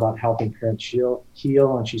said, how about helping parents heal?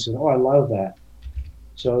 And she said, oh, I love that.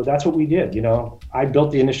 So that's what we did. I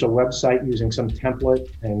built the initial website using some template,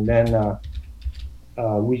 and then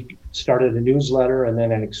we started a newsletter, and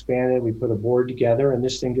then it expanded. We put a board together, and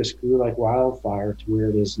this thing just grew like wildfire to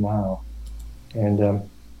where it is now. And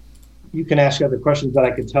you can ask other questions, but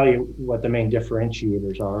I could tell you what the main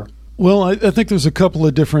differentiators are. Well, I think there's a couple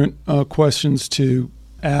of different questions to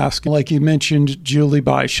ask. Like you mentioned, Julie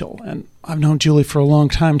Beischel, and I've known Julie for a long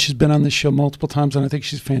time. She's been on this show multiple times, and I think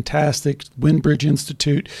she's fantastic. Windbridge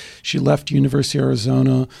Institute. She left University of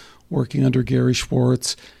Arizona working under Gary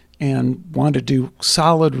Schwartz and wanted to do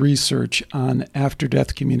solid research on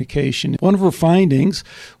after-death communication. One of her findings,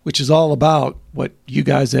 which is all about what you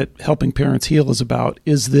guys at Helping Parents Heal is about,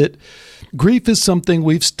 is that grief is something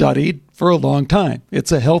we've studied for a long time.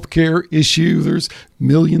 It's a healthcare issue. There's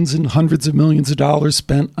millions and hundreds of millions of dollars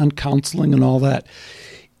spent on counseling and all that.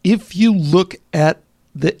 If you look at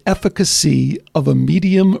the efficacy of a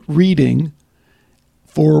medium reading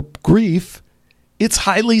for grief, it's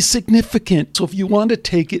highly significant. So if you want to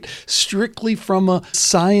take it strictly from a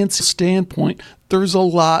science standpoint, there's a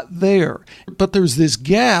lot there. But there's this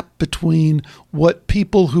gap between what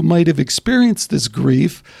people who might have experienced this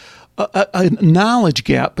grief, a knowledge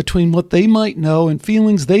gap between what they might know and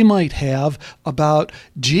feelings they might have about,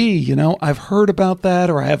 gee, I've heard about that,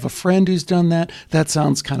 or I have a friend who's done that. That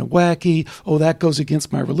sounds kind of wacky. Oh, that goes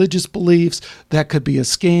against my religious beliefs. That could be a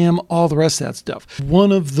scam, all the rest of that stuff.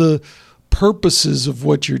 One of the purposes of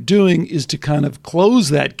what you're doing is to kind of close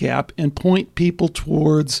that gap and point people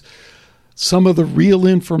towards some of the real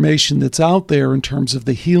information that's out there in terms of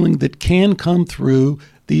the healing that can come through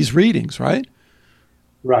these readings, right?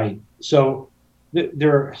 Right. So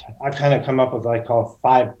I've kind of come up with what I call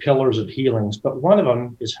 5 pillars of healings, but one of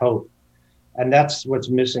them is hope. And that's what's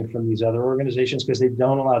missing from these other organizations, because they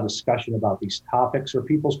don't allow discussion about these topics or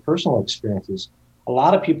people's personal experiences. A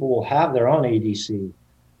lot of people will have their own ADC.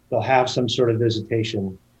 They'll have some sort of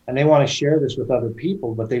visitation, and they want to share this with other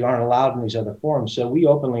people, but they aren't allowed in these other forums. So we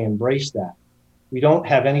openly embrace that. We don't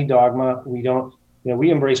have any dogma. We don't,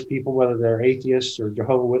 we embrace people, whether they're atheists or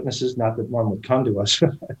Jehovah's Witnesses, not that one would come to us.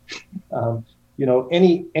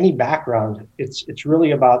 Any background, it's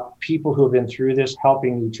really about people who have been through this,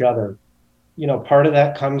 helping each other. Part of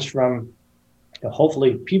that comes from,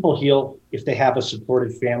 hopefully people heal if they have a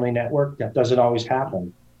supportive family network. That doesn't always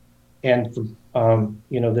happen. And,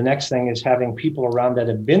 the next thing is having people around that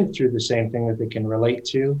have been through the same thing that they can relate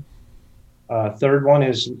to. Third one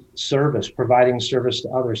is service. Providing service to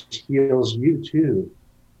others heals you too.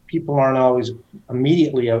 People aren't always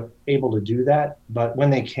immediately able to do that, but when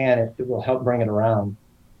they can, it will help bring it around.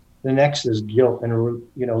 The next is guilt, and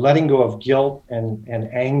letting go of guilt and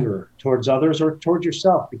anger towards others or towards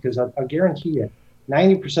yourself, because I guarantee you,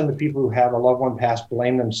 90% of the people who have a loved one pass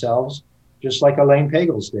blame themselves, just like Elaine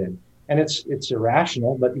Pagels did. And it's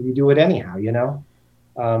irrational, but you do it anyhow,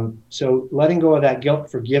 So letting go of that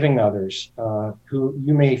guilt, forgiving others who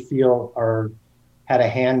you may feel had a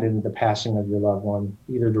hand in the passing of your loved one,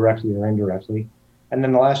 either directly or indirectly. And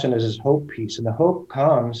then the last one is this hope piece. And the hope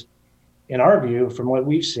comes, in our view, from what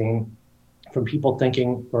we've seen, from people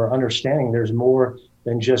thinking or understanding there's more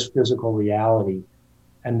than just physical reality,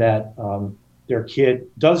 and that their kid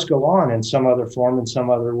does go on in some other form, in some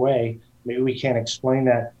other way. Maybe we can't explain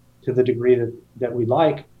that to the degree that we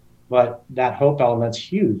like, but that hope element's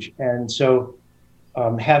huge. And so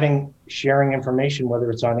sharing information,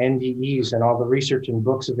 whether it's on NDEs and all the research and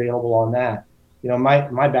books available on that,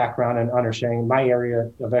 my background and understanding, my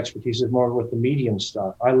area of expertise is more with the medium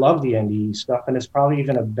stuff. I love the NDE stuff, and it's probably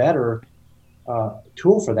even a better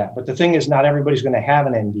tool for that. But the thing is, not everybody's going to have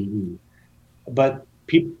an NDE. But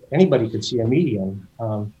anybody could see a medium.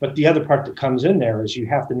 But the other part that comes in there is you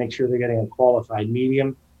have to make sure they're getting a qualified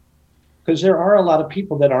medium, because there are a lot of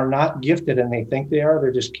people that are not gifted and they think they are.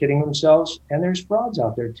 They're just kidding themselves. And there's frauds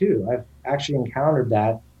out there too. I've actually encountered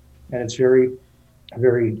that, and it's very,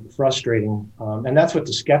 very frustrating. And that's what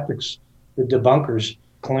the skeptics, the debunkers,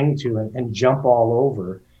 cling to and jump all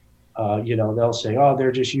over. They'll say, oh,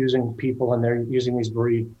 they're just using people, and they're using these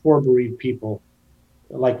poor bereaved people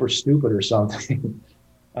like we're stupid or something.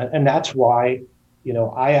 And that's why,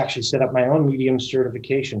 I actually set up my own medium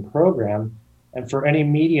certification program. And for any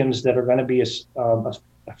mediums that are going to be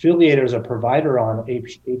affiliated as a provider on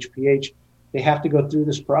HPH, they have to go through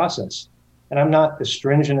this process. And I'm not as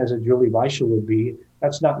stringent as a Julie Weichel would be.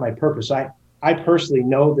 That's not my purpose. I personally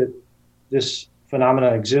know that this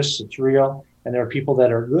phenomenon exists, it's real, and there are people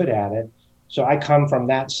that are good at it. So I come from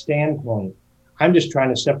that standpoint. I'm just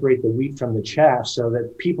trying to separate the wheat from the chaff so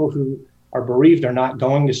that people who are bereaved are not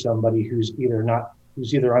going to somebody who's either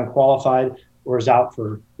unqualified or is out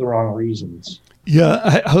for the wrong reasons.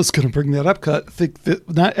 Yeah, I was going to bring that up. I think that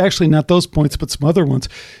not those points, but some other ones.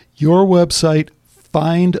 Your website,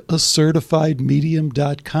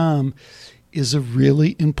 findacertifiedmedium.com, is a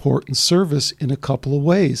really important service in a couple of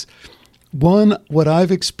ways. One, what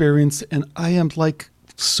I've experienced, and I am like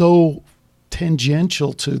so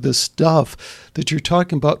tangential to the stuff that you're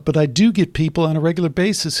talking about, but I do get people on a regular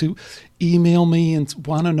basis who email me and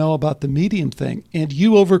want to know about the medium thing. And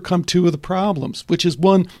you overcome two of the problems, which is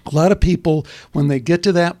one, a lot of people, when they get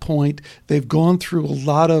to that point, they've gone through a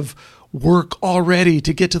lot of work already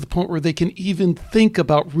to get to the point where they can even think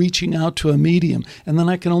about reaching out to a medium. And then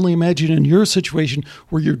I can only imagine in your situation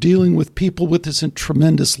where you're dealing with people with this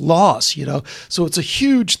tremendous loss, so it's a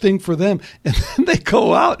huge thing for them. And then they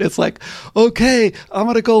go out, it's like, okay, I'm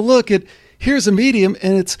going to go look at, here's a medium,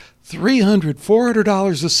 and it's $300,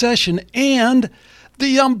 $400 a session, and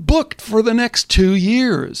I'm booked for the next 2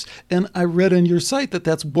 years. And I read on your site that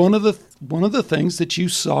that's one of the things that you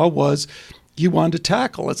saw was you wanted to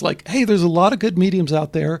tackle. It's like, hey, there's a lot of good mediums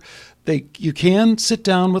out there. You can sit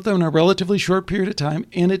down with them in a relatively short period of time,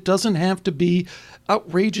 and it doesn't have to be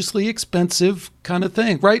outrageously expensive kind of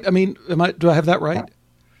thing, right? I mean, do I have that right?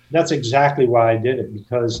 That's exactly why I did it,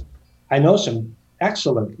 because I know some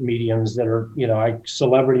excellent mediums that are,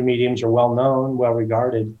 celebrity mediums are well known, well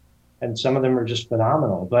regarded, and some of them are just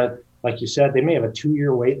phenomenal. But like you said, they may have a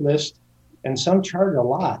 2-year wait list, and some charge a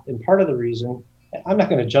lot. And part of the reason, I'm not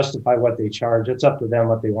going to justify what they charge. It's up to them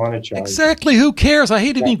what they want to charge. Exactly. Who cares? I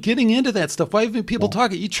hate even getting into that stuff. Why even people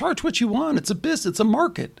talk it? You charge what you want. It's a business. It's a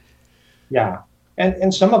market. Yeah.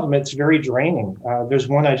 And some of them, it's very draining. There's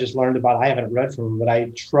one I just learned about. I haven't read from them, but I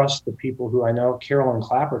trust the people who I know. Carolyn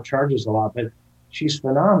Clapper charges a lot, but she's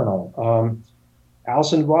phenomenal.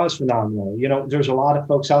 Alison Dubois is phenomenal. There's a lot of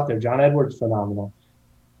folks out there. John Edwards, phenomenal.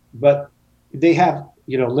 But they have,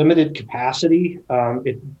 limited capacity.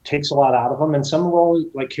 It takes a lot out of them. And some of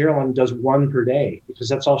them, like Carolyn, does one per day because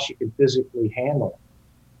that's all she can physically handle.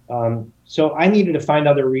 So I needed to find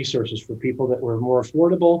other resources for people that were more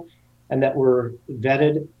affordable and that were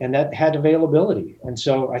vetted and that had availability. And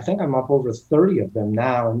so I think I'm up over 30 of them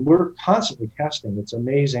now, and we're constantly testing. It's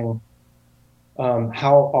amazing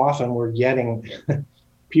how often we're getting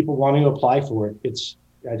people wanting to apply for it.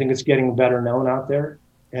 I think it's getting better known out there.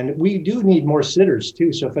 And we do need more sitters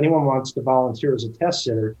too. So if anyone wants to volunteer as a test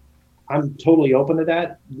sitter, I'm totally open to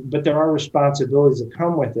that. But there are responsibilities that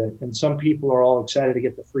come with it. And some people are all excited to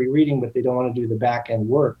get the free reading, but they don't want to do the back end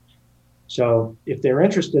work. So if they're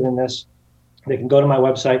interested in this, they can go to my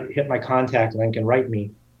website, hit my contact link, and write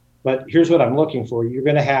me. But here's what I'm looking for. You're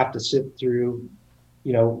going to have to sit through,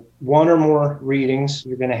 one or more readings.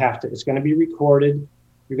 It's going to be recorded.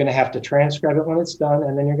 You're going to have to transcribe it when it's done,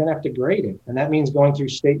 and then you're going to have to grade it. And that means going through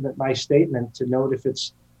statement by statement to note if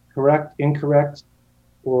it's correct, incorrect,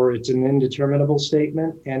 or it's an indeterminable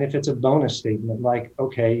statement. And if it's a bonus statement, like,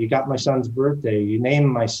 okay, you got my son's birthday, you named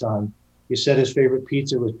my son, you said his favorite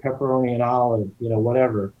pizza was pepperoni and olive,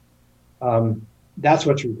 whatever. That's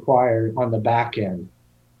what's required on the back end.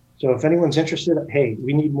 So if anyone's interested, hey,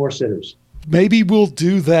 we need more sitters. Maybe we'll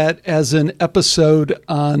do that as an episode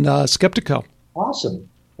on Skeptiko. Awesome.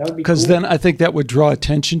 That would be because cool. Then I think that would draw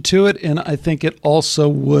attention to it, and I think it also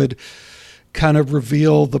would kind of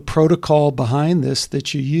reveal the protocol behind this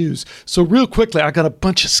that you use. So real quickly, I got a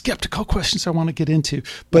bunch of skeptical questions I want to get into,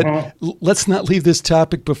 but let's not leave this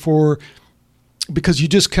topic because you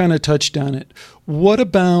just kind of touched on it. What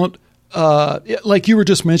about, like you were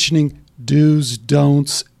just mentioning, do's,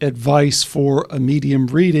 don'ts, advice for a medium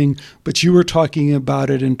reading, but you were talking about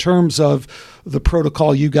it in terms of the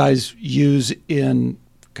protocol you guys use in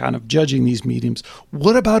kind of judging these mediums.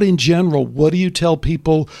 What about in general? What do you tell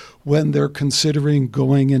people when they're considering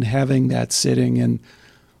going and having that sitting,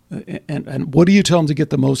 and what do you tell them to get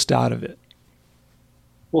the most out of it?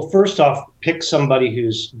 Well, first off, pick somebody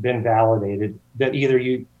who's been validated, that either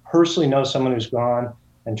you personally know someone who's gone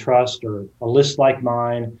and trust, or a list like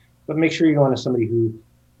mine, but make sure you're going to somebody who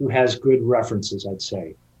has good references, I'd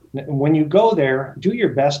say. When you go there, do your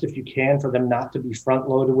best if you can for them not to be front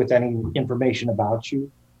loaded with any information about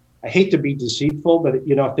you. I hate to be deceitful, but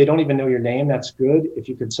if they don't even know your name, that's good. If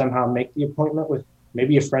you could somehow make the appointment with,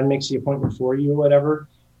 maybe a friend makes the appointment for you or whatever.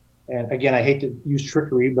 And again, I hate to use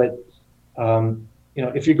trickery, but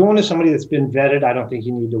if you're going to somebody that's been vetted, I don't think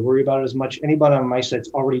you need to worry about it as much. Anybody on my site's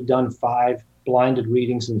already done 5 blinded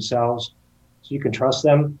readings themselves, so you can trust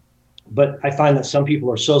them. But I find that some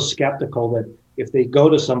people are so skeptical that if they go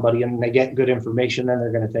to somebody and they get good information, then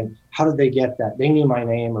they're going to think, how did they get that? They knew my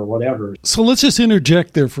name or whatever. So let's just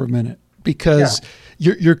interject there for a minute, because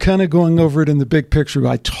you're kind of going over it in the big picture.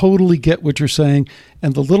 I totally get what you're saying.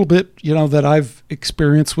 And the little bit, that I've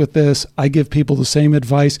experienced with this, I give people the same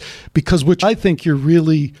advice, because what I think you're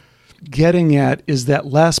really getting at is that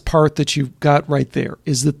last part that you've got right there,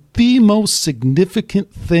 is that the most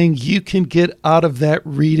significant thing you can get out of that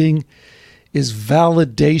reading is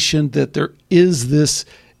validation that there is this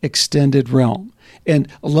extended realm. And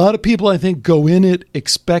a lot of people, I think, go in it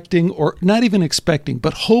expecting, or not even expecting,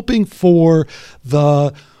 but hoping for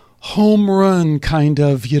the home run kind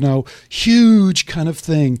of, huge kind of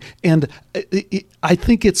thing. And I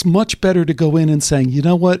think it's much better to go in and saying, you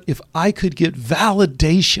know what, if I could get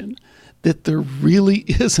validation that there really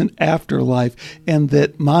is an afterlife and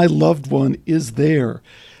that my loved one is there,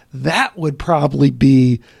 that would probably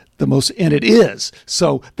be the most, and it is.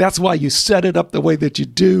 So that's why you set it up the way that you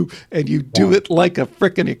do, and you do it like a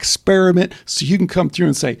freaking experiment, so you can come through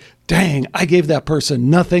and say, dang, I gave that person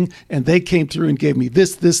nothing, and they came through and gave me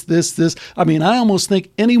this. I mean, I almost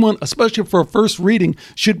think anyone, especially for a first reading,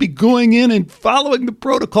 should be going in and following the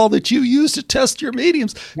protocol that you use to test your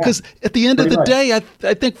mediums. Because at the end of the day,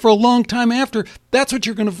 I think for a long time after, that's what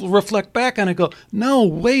you're going to reflect back on and go, no,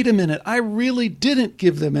 wait a minute, I really didn't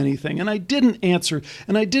give them anything, and I didn't answer,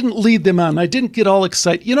 and I didn't lead them on, and I didn't get all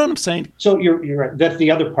excited. You know what I'm saying? So you're right. That's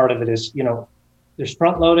the other part of it is, there's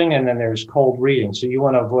front loading and then there's cold reading. So you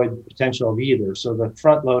want to avoid potential of either. So the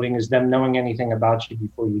front loading is them knowing anything about you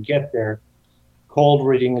before you get there. Cold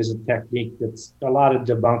reading is a technique that's a lot of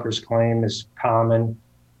debunkers claim is common.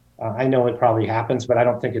 I know it probably happens, but I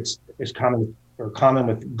don't think it's as common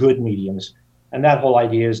with good mediums. And that whole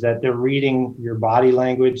idea is that they're reading your body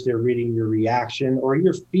language, they're reading your reaction, or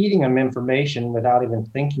you're feeding them information without even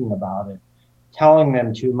thinking about it, telling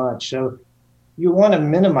them too much. So you want to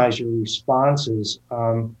minimize your responses,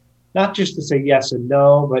 not just to say yes and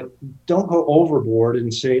no, but don't go overboard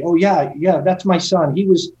and say, oh, yeah, that's my son. He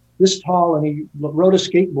was this tall and he rode a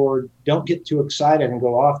skateboard. Don't get too excited and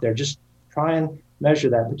go off there. Just try and measure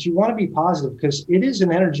that. But you want to be positive, because it is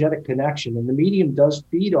an energetic connection, and the medium does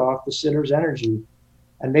feed off the sitter's energy.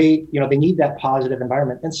 And they need that positive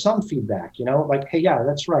environment and some feedback, like, hey, yeah,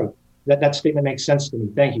 that's right. That statement makes sense to me.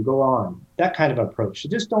 Thank you. Go on. That kind of approach. So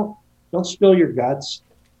just don't spill your guts,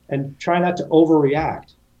 and try not to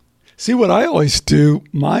overreact. See, what I always do,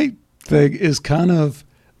 my thing is kind of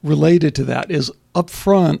related to that, is up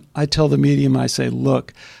front, I tell the medium, I say,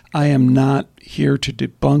 look, I am not here to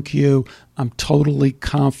debunk you. I'm totally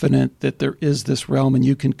confident that there is this realm and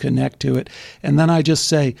you can connect to it. And then I just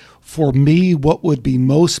say, for me, what would be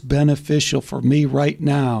most beneficial for me right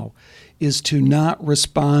now is to not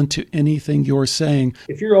respond to anything you're saying.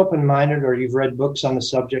 If you're open-minded or you've read books on the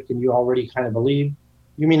subject and you already kind of believe,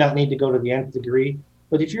 you may not need to go to the nth degree.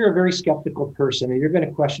 But if you're a very skeptical person and you're going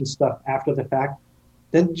to question stuff after the fact,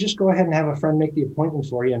 then just go ahead and have a friend make the appointment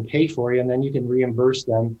for you and pay for you, and then you can reimburse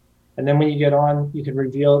them. And then when you get on, you can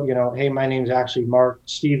reveal, hey, my name's actually Mark.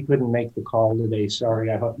 Steve couldn't make the call today.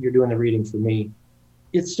 Sorry, I hope you're doing the reading for me.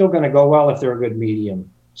 It's still going to go well if they're a good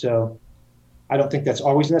medium. So I don't think that's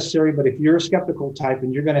always necessary, but if you're a skeptical type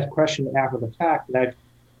and you're going to question after the fact, and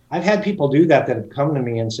I've had people do that have come to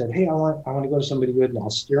me and said, hey, I want to go to somebody good, and I'll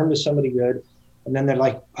steer them to somebody good. And then they're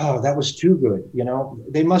like, oh, that was too good.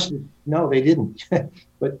 They must, no, they didn't,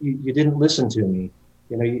 but you didn't listen to me.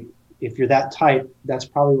 If you're that type, that's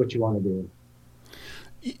probably what you want to do.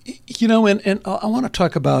 And I want to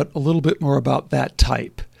talk about a little bit more about that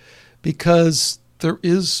type, because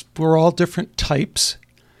we're all different types.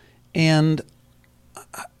 And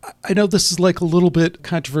I know this is like a little bit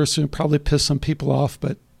controversial and probably piss some people off,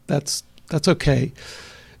 but that's okay.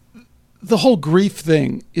 The whole grief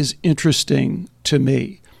thing is interesting to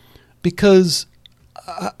me, because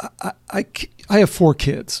I have 4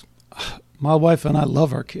 kids. My wife and I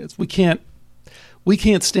love our kids. We can't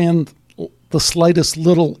stand the slightest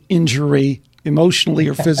little injury emotionally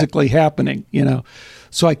or physically happening,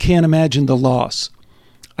 So I can't imagine the loss.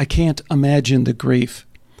 I can't imagine the grief.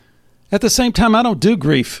 At the same time, I don't do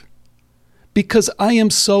grief because I am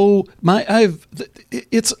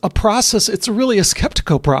it's a process. It's really a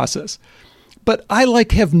skeptical process, but I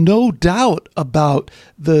have no doubt about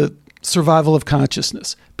the survival of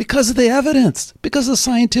consciousness because of the evidence, because of the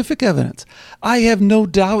scientific evidence. I have no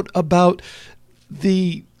doubt about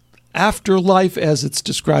the afterlife as it's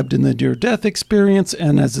described in the near-death experience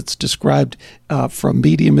and as it's described from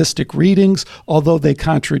mediumistic readings. Although they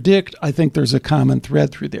contradict, I think there's a common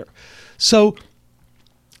thread through there. So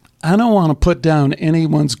I don't want to put down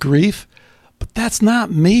anyone's grief, but that's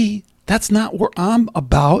not me. That's not what I'm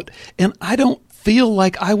about. And I don't feel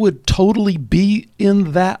like I would totally be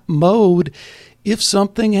in that mode if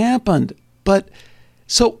something happened. But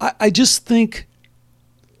so I just think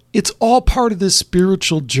it's all part of this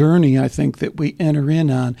spiritual journey, I think, that we enter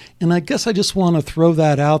in on. And I guess I just want to throw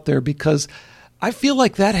that out there because I feel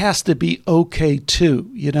like that has to be okay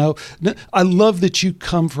too. I love that you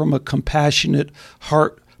come from a compassionate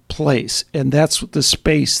heart place, and that's the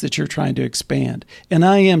space that you're trying to expand. And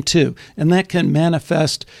I am too. And that can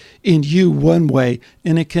manifest in you one way,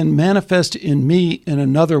 and it can manifest in me in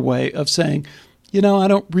another way of saying, I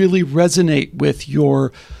don't really resonate with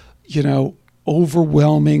your,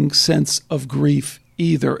 overwhelming sense of grief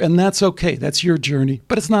either. And that's okay. That's your journey,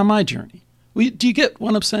 but it's not my journey. Do you get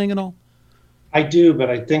what I'm saying at all? I do, but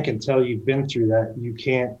I think until you've been through that, you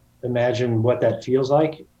can't imagine what that feels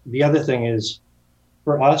like. The other thing is,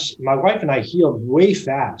 for us, my wife and I healed way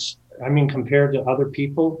fast. I mean, compared to other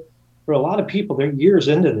people, for a lot of people, they're years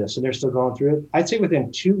into this and they're still going through it. I'd say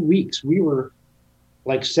within 2 weeks, we were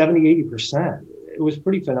like 70, 80%. It was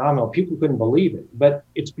pretty phenomenal. People couldn't believe it, but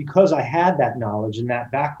it's because I had that knowledge and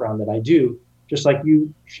that background that I do, just like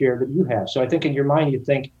you shared that you have. So I think in your mind, you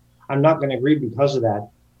think, I'm not going to grieve because of that.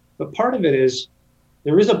 But part of it is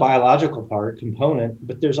there is a biological component,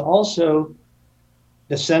 but there's also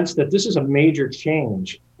the sense that this is a major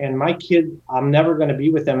change. And my kid, I'm never going to be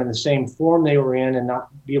with them in the same form they were in and not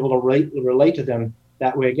be able to relate to them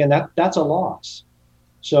that way. Again, that's a loss.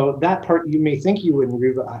 So that part, you may think you wouldn't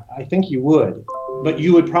grieve, but I think you would. But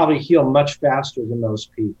you would probably heal much faster than those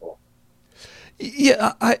people.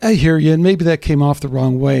 Yeah, I hear you. And maybe that came off the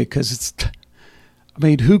wrong way because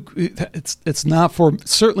it's not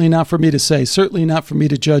certainly not for me to say, certainly not for me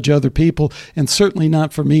to judge other people, and certainly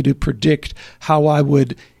not for me to predict how I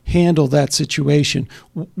would handle that situation.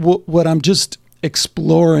 What I'm just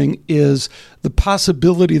exploring is the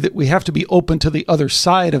possibility that we have to be open to the other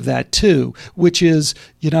side of that too, which is,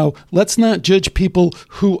 let's not judge people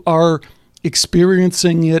who are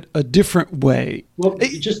experiencing it a different way. Well,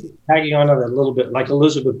 just tagging on to that a little bit, like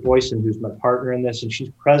Elizabeth Boyson, who's my partner in this, and she's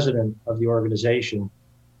president of the organization.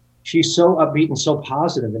 She's so upbeat and so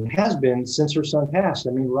positive, and has been since her son passed. I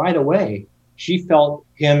mean, right away, she felt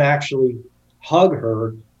him actually hug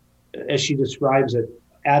her, as she describes it,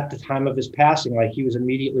 at the time of his passing, like he was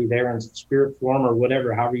immediately there in spirit form or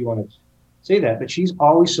whatever, however you want to say that. But she's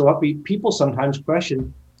always so upbeat. People sometimes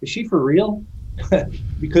question, is she for real?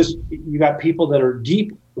 Because you got people that are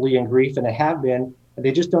deeply in grief and have been, and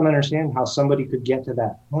they just don't understand how somebody could get to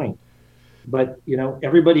that point. But,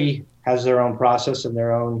 everybody has their own process and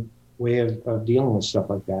their own way of dealing with stuff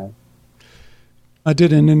like that. I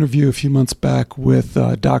did an interview a few months back with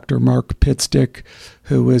Dr. Mark Pitstick,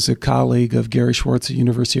 who is a colleague of Gary Schwartz at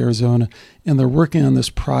University of Arizona, and they're working on this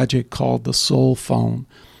project called the Soul Phone.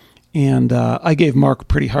 And I gave Mark a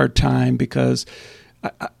pretty hard time because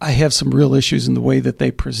I have some real issues in the way that they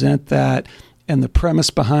present that and the premise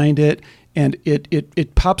behind it. And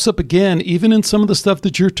it pops up again, even in some of the stuff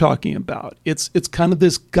that you're talking about. It's kind of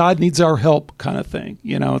this God needs our help kind of thing.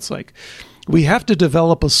 It's like we have to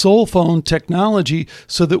develop a soul phone technology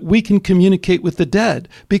so that we can communicate with the dead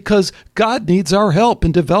because God needs our help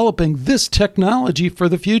in developing this technology for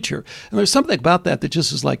the future. And there's something about that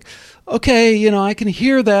just is like, okay, I can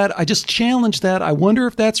hear that. I just challenge that. I wonder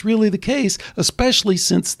if that's really the case, especially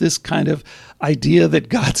since this kind of idea that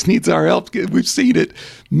God needs our help, we've seen it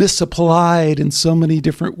misapplied in so many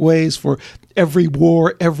different ways for every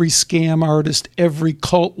war, every scam artist, every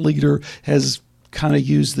cult leader has kind of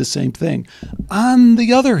used the same thing. On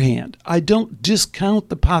the other hand, I don't discount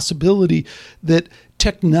the possibility that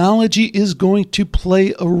technology is going to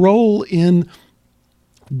play a role in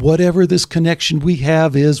whatever this connection we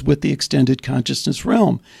have is with the extended consciousness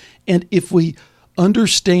realm. And if we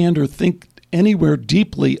understand or think anywhere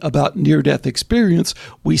deeply about near-death experience,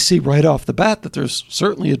 we see right off the bat that there's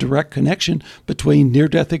certainly a direct connection between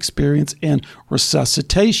near-death experience and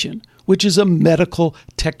resuscitation, which is a medical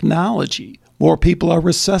technology. More people are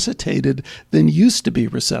resuscitated than used to be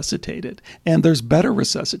resuscitated, and there's better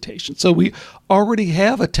resuscitation. So we already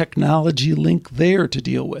have a technology link there to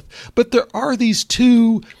deal with. But there are these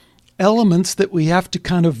two elements that we have to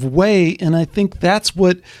kind of weigh, and I think that's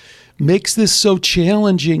what makes this so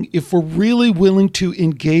challenging if we're really willing to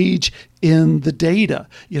engage in the data.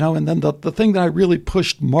 And then the thing that I really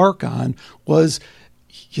pushed Mark on was,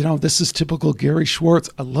 this is typical Gary Schwartz.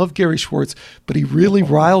 I love Gary Schwartz, but he really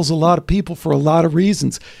riles a lot of people for a lot of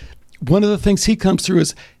reasons. One of the things he comes through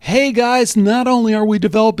is, hey guys, not only are we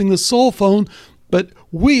developing the soul phone, but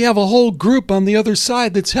we have a whole group on the other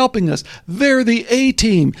side that's helping us. They're the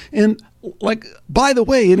A-team. And by the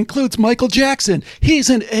way, it includes Michael Jackson. He's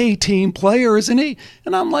an A-team player, isn't he?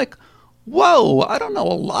 And I'm like, whoa, I don't know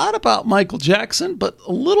a lot about Michael Jackson, but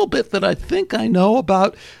a little bit that I think I know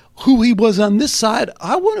about who he was on this side,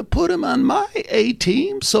 I want to put him on my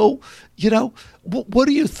A-team. So, what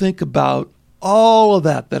do you think about all of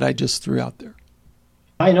that I just threw out there?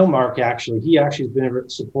 I know Mark, actually. He actually has been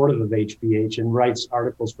supportive of HPH and writes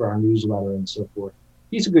articles for our newsletter and so forth.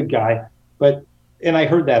 He's a good guy. And I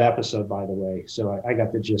heard that episode, by the way, so I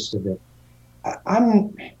got the gist of it.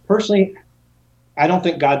 I'm personally, I don't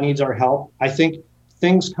think God needs our help. I think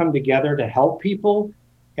things come together to help people,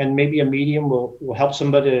 and maybe a medium will help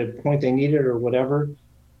somebody at a point they need it or whatever.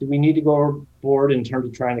 Do we need to go overboard in terms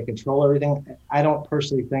of trying to control everything? I don't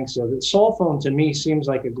personally think so. The soul phone to me seems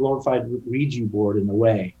like a glorified Ouija board in a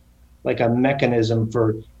way, like a mechanism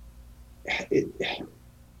for it.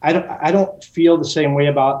 I don't feel the same way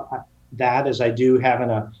about that as I do having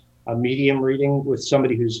a medium reading with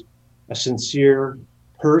somebody who's a sincere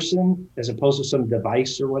person as opposed to some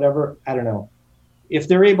device or whatever. I don't know. If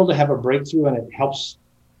they're able to have a breakthrough and it helps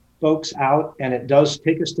folks out and it does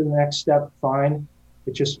take us to the next step, fine.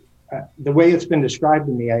 It just the way it's been described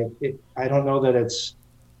to me, I don't know that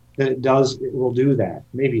it will do that.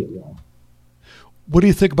 Maybe it will. What do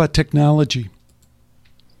you think about technology?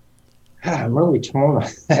 I'm really torn on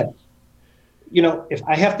that. If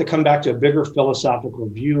I have to come back to a bigger philosophical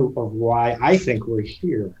view of why I think we're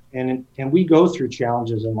here, and we go through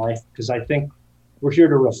challenges in life because I think we're here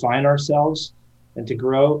to refine ourselves and to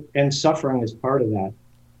grow, and suffering is part of that.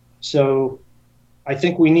 So I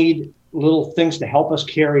think we need little things to help us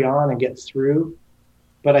carry on and get through.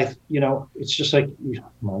 But it's just like,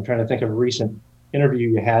 I'm trying to think of a recent interview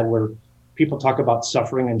you had where people talk about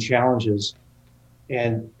suffering and challenges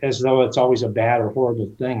and as though it's always a bad or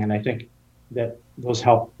horrible thing. And I think that those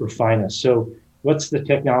help refine us. So what's the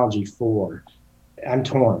technology for? I'm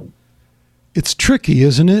torn. It's tricky,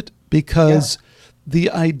 isn't it? Because the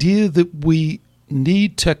idea that we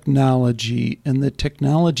need technology and that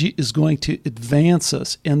technology is going to advance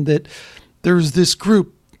us and that there's this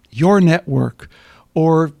group, your network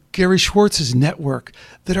or Gary Schwartz's network,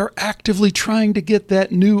 that are actively trying to get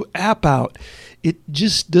that new app out. It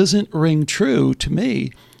just doesn't ring true to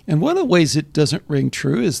me. And one of the ways it doesn't ring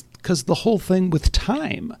true is because the whole thing with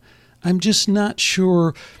time. I'm just not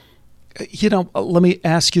sure. Let me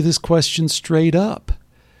ask you this question straight up.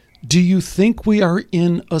 Do you think we are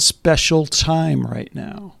in a special time right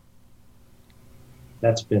now?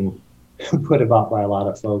 That's been put about by a lot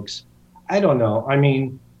of folks. I don't know. I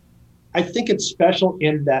mean, I think it's special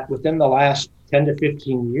in that within the last 10 to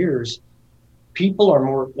 15 years, people are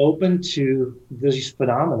more open to these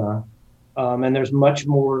phenomena, and there's much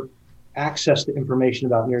more access to information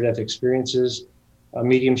about near-death experiences,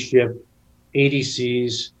 mediumship,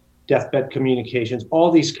 ADCs, deathbed communications,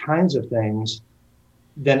 all these kinds of things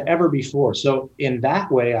than ever before. So in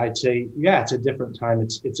that way, I'd say, it's a different time.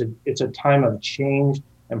 It's a time of change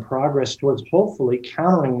and progress towards hopefully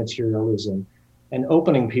countering materialism and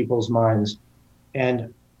opening people's minds.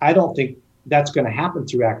 And I don't think that's going to happen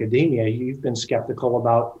through academia. You've been skeptical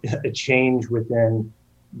about a change within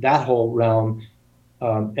that whole realm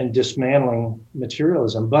and dismantling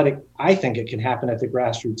materialism. But I think it can happen at the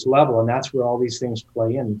grassroots level, and that's where all these things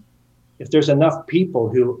play in. If there's enough people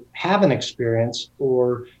who have an experience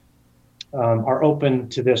or are open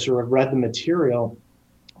to this or have read the material,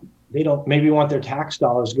 they don't maybe want their tax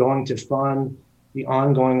dollars going to fund the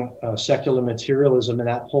ongoing secular materialism and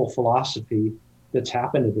that whole philosophy that's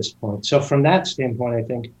happened at this point. So from that standpoint, I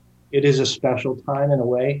think it is a special time in a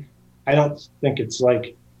way. I don't think it's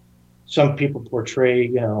like some people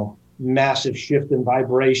portray, massive shift in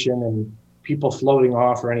vibration and people floating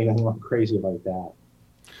off or anything crazy like that.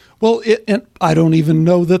 Well, and I don't even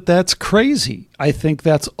know that that's crazy. I think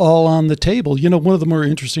that's all on the table. You know, one of the more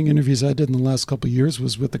interesting interviews I did in the last couple of years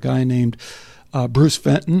was with a guy named Bruce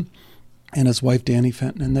Fenton and his wife, Danny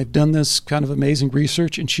Fenton. And they've done this kind of amazing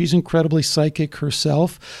research, and she's incredibly psychic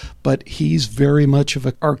herself, but he's very much of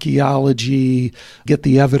an archaeology, get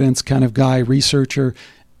the evidence kind of guy, researcher.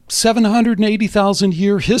 780,000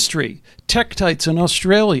 year history, tektites in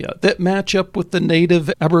Australia that match up with the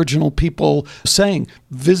native Aboriginal people saying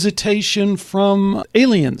visitation from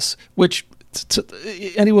aliens, which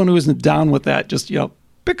anyone who isn't down with that, just,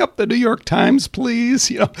 pick up the New York Times,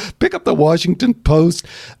 please, pick up the Washington Post.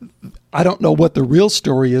 I don't know what the real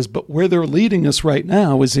story is, but where they're leading us right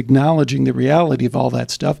now is acknowledging the reality of all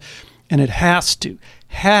that stuff. And it has to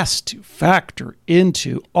factor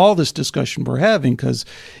into all this discussion we're having, because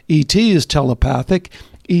ET is telepathic.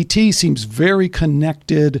 ET seems very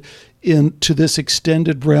connected into this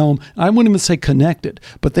extended realm. I wouldn't even say connected,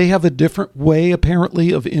 but they have a different way,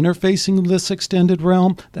 apparently, of interfacing with this extended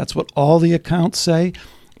realm. That's what all the accounts say.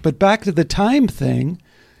 But back to the time thing,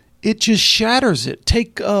 it just shatters it.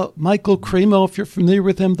 Take Michael Cremo, if you're familiar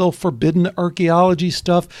with him, the forbidden archaeology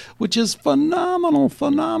stuff, which is phenomenal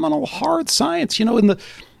hard science. And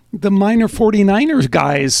the minor 49ers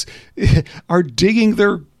guys are digging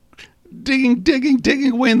away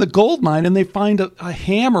in the gold mine, and they find a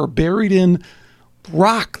hammer buried in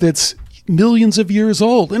rock that's millions of years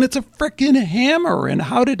old, and it's a frickin' hammer. And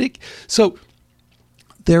how did it? So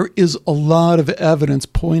there is a lot of evidence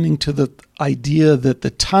pointing to the idea that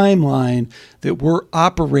the timeline that we're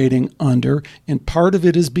operating under, and part of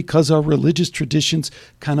it is because our religious traditions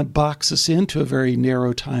kind of box us into a very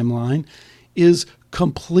narrow timeline, is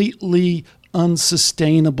completely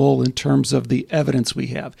unsustainable in terms of the evidence we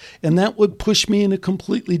have. And that would push me in a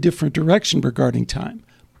completely different direction regarding time.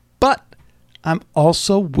 But I'm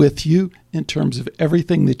also with you in terms of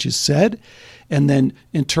everything that you said. And then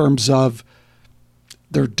in terms of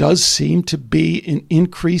there does seem to be an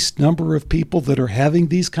increased number of people that are having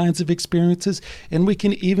these kinds of experiences. And we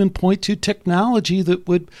can even point to technology that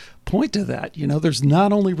would point to that. There's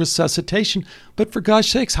not only resuscitation, but for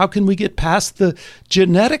gosh sakes, how can we get past the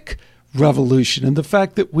genetic revolution and the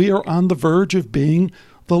fact that we are on the verge of being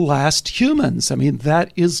the last humans? I mean,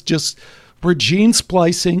 that is just, we're gene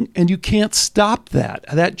splicing, and you can't stop that.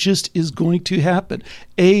 That just is going to happen.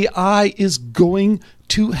 AI is going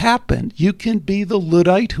to happen. You can be the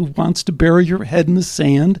Luddite who wants to bury your head in the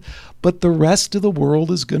sand, but the rest of the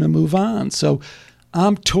world is going to move on. So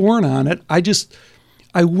I'm torn on it. I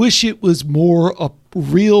wish it was more a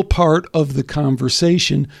real part of the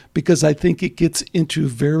conversation, because I think it gets into a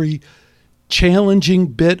very challenging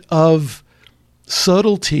bit of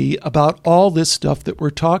subtlety about all this stuff that we're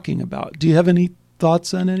talking about. Do you have any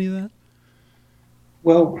thoughts on any of that?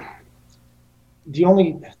 Well, the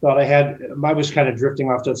only thought I had, I was kind of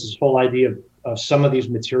drifting off to this whole idea of some of these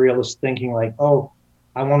materialists thinking like, oh,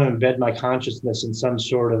 I want to embed my consciousness in some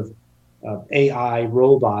sort of AI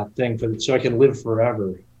robot thing so I can live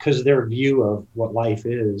forever, because their view of what life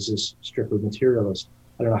is strictly materialist.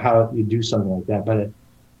 I don't know how you do something like that, but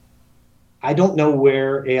I don't know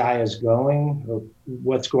where AI is going or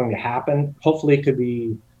what's going to happen. Hopefully it could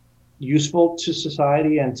be useful to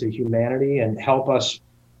society and to humanity and help us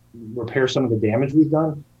repair some of the damage we've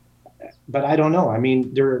done. But I don't know. I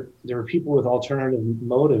mean, there are people with ulterior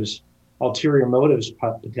motives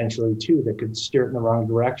potentially too, that could steer it in the wrong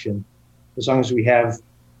direction. As long as we have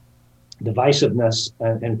divisiveness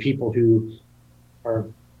and people who are,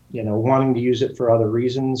 wanting to use it for other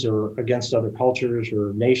reasons or against other cultures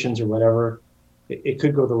or nations or whatever, it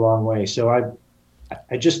could go the wrong way. So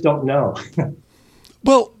I just don't know.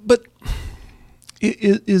 Well, but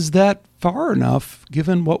is that far enough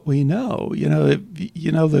given what we know?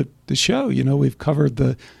 The show, we've covered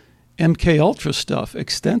the MK Ultra stuff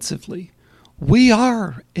extensively. We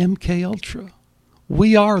are MK Ultra.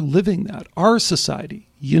 We are living that. Our society,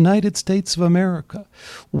 United States of America.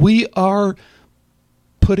 We are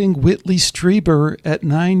putting Whitley Strieber at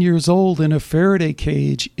 9 years old in a Faraday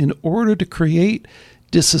cage in order to create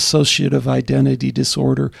dissociative identity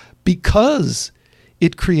disorder, because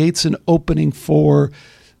it creates an opening for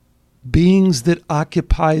beings that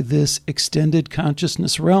occupy this extended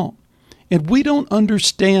consciousness realm. And we don't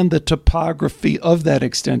understand the topography of that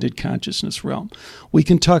extended consciousness realm. We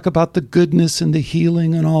can talk about the goodness and the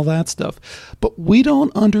healing and all that stuff, but we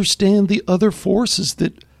don't understand the other forces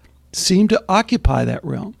that seem to occupy that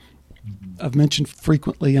realm. I've mentioned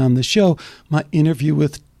frequently on the show my interview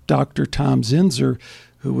with Dr. Tom Zinzer,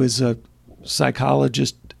 who is a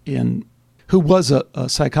psychologist who was a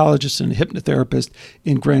psychologist and a hypnotherapist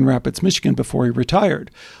in Grand Rapids, Michigan before he retired.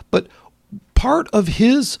 But part of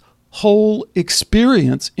his whole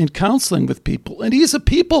experience in counseling with people. And he's a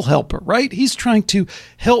people helper, right? He's trying to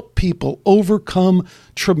help people overcome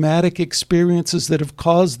traumatic experiences that have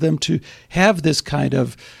caused them to have this kind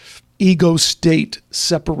of ego state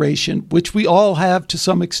separation, which we all have to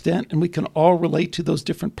some extent, and we can all relate to those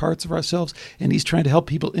different parts of ourselves. And he's trying to help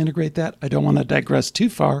people integrate that. I don't want to digress too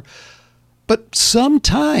far, but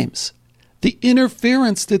sometimes the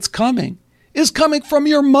interference that's coming is coming from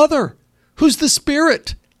your mother, who's the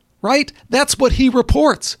spirit, right? That's what he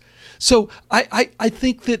reports. So I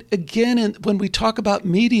think that, again, when we talk about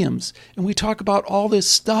mediums and we talk about all this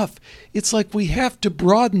stuff, it's like we have to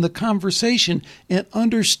broaden the conversation and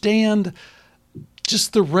understand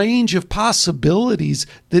just the range of possibilities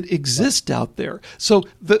that exist out there. So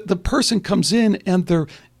the person comes in and they're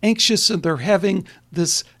anxious and they're having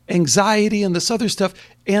this anxiety and this other stuff,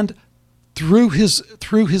 and through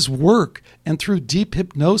his work and through deep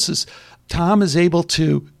hypnosis, Tom is able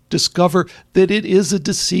to discover that it is a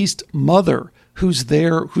deceased mother who's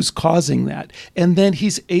there, who's causing that. And then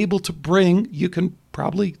he's able to bring, you can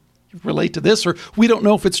probably relate to this, or we don't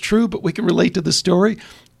know if it's true, but we can relate to the story,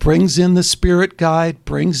 brings in the spirit guide,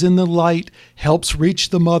 brings in the light, helps reach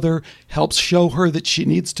the mother, helps show her that she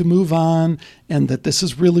needs to move on and that this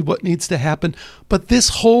is really what needs to happen. But this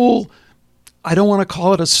whole, I don't want to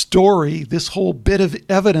call it a story, this whole bit of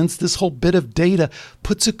evidence, this whole bit of data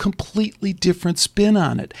puts a completely different spin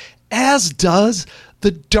on it, as does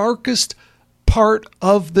the darkest part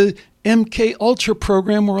of the MK Ultra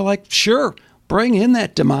program. We're like, sure, bring in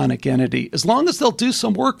that demonic entity. As long as they'll do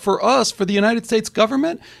some work for us, for the United States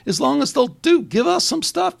government, as long as they'll give us some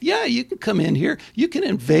stuff, yeah, you can come in here. You can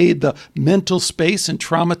invade the mental space and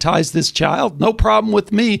traumatize this child. No problem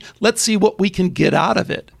with me. Let's see what we can get out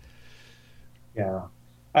of it. Yeah,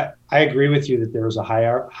 I agree with you that there is a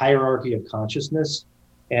hierarchy of consciousness.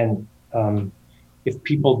 And if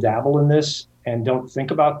people dabble in this and don't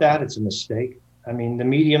think about that, it's a mistake. I mean, the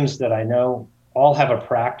mediums that I know all have a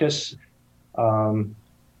practice.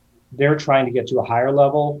 They're trying to get to a higher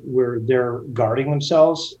level where they're guarding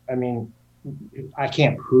themselves. I mean, I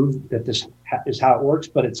can't prove that this is how it works,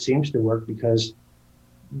 but it seems to work because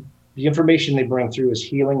the information they bring through is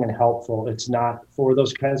healing and helpful. It's not for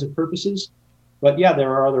those kinds of purposes. But yeah,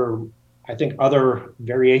 there are other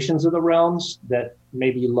variations of the realms that may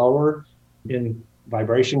be lower in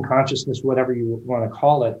vibration, consciousness, whatever you want to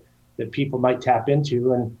call it, that people might tap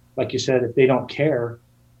into. And like you said, if they don't care,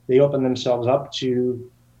 they open themselves up to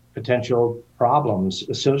potential problems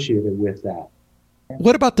associated with that.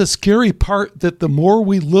 What about the scary part that the more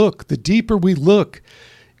we look, the deeper we look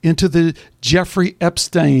into the Jeffrey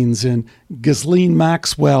Epsteins and Ghislaine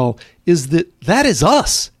Maxwell, is that is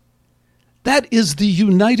us. That is the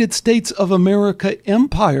United States of America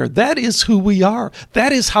empire. That is who we are.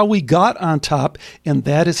 That is how we got on top, and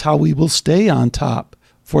that is how we will stay on top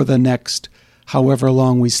for the next however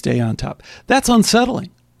long we stay on top. That's unsettling.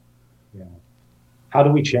 Yeah. How do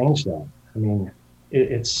we change that? I mean,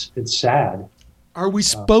 it's sad. Are we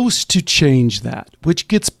supposed to change that? Which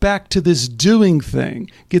gets back to this doing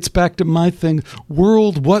thing, gets back to my thing,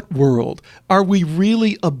 world, what world? Are we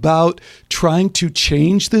really about trying to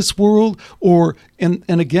change this world? Or, and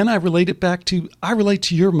again, I relate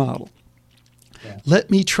to your model. Yeah.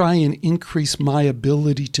 Let me try and increase my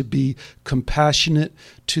ability to be compassionate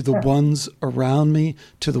to the ones around me,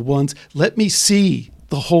 to the ones, let me see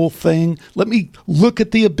the whole thing. Let me look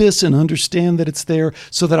at the abyss and understand that it's there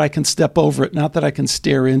so that I can step over it, not that I can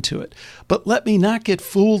stare into it. But let me not get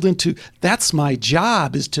fooled into, that's my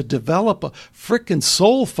job, is to develop a frickin'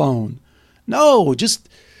 soul phone. No, just,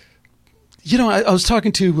 I was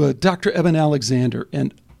talking to Dr. Eben Alexander,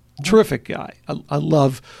 and terrific guy. I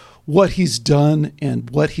love what he's done and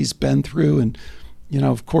what he's been through. And,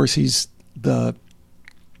 of course, he's the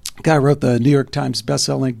guy who wrote the New York Times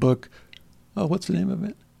bestselling book. Oh, what's the name of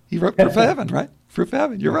it? He wrote Proof of Heaven, right? Proof of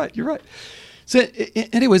Heaven. You're right. So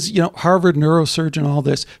anyways, Harvard neurosurgeon, all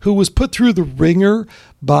this, who was put through the ringer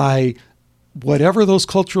by whatever those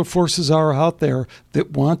cultural forces are out there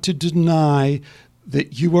that want to deny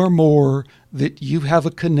that you are more, that you have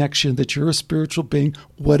a connection, that you're a spiritual being,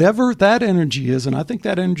 whatever that energy is. And I think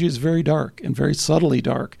that energy is very dark and very subtly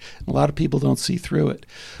dark. A lot of people don't see through it.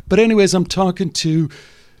 But anyways, I'm talking to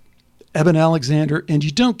Eben Alexander, and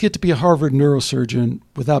you don't get to be a Harvard neurosurgeon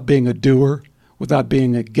without being a doer, without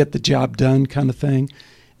being a get the job done kind of thing.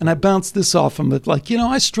 And I bounced this off him, but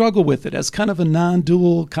I struggle with it as kind of a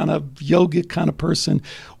non-dual, kind of yogic kind of person.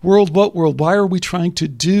 World, what world? Why are we trying to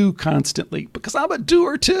do constantly? Because I'm a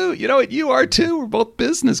doer too, and you are too. We're both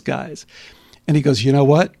business guys. And he goes, you know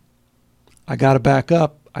what? I got to back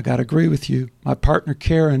up. I got to agree with you. My partner,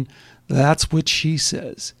 Karen, that's what she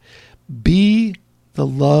says. Be the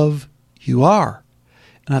love you are.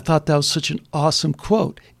 And I thought that was such an awesome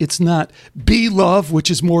quote. It's not be love,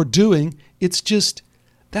 which is more doing. It's just,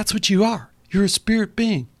 that's what you are. You're a spirit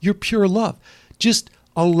being. You're pure love. Just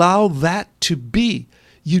allow that to be.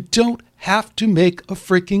 You don't have to make a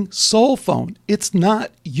freaking soul phone. It's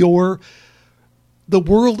not the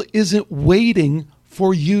world isn't waiting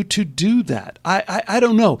for you to do that. I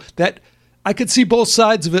don't know. That I could see both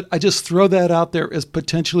sides of it. I just throw that out there as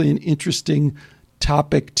potentially an interesting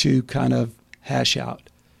topic to kind of hash out.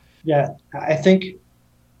 Yeah, I think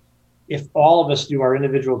if all of us do our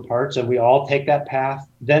individual parts and we all take that path,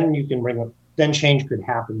 then then change could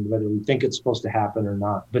happen, whether we think it's supposed to happen or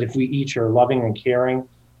not. But if we each are loving and caring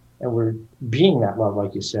and we're being that love,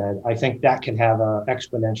 like you said, I think that can have an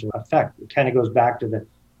exponential effect. It kind of goes back to the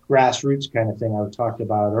grassroots kind of thing I talked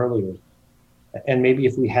about earlier. And maybe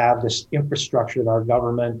if we have this infrastructure in our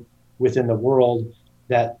government within the world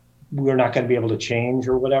that we're not going to be able to change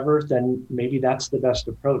or whatever, then maybe that's the best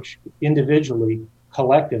approach. Individually,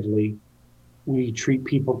 collectively, we treat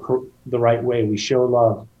people the right way. We show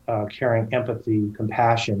love, caring, empathy,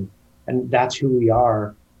 compassion, and that's who we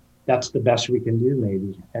are. That's the best we can do,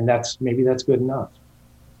 maybe. And maybe that's good enough.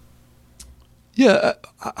 Yeah,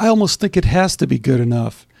 I almost think it has to be good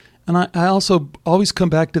enough. And I also always come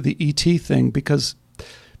back to the ET thing, because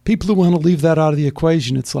people who want to leave that out of the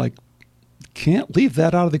equation, it's like, can't leave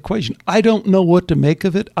that out of the equation. I don't know what to make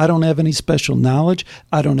of it. I don't have any special knowledge.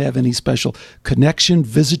 I don't have any special connection,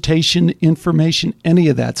 visitation, information, any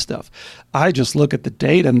of that stuff. I just look at the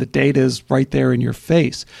data, and the data is right there in your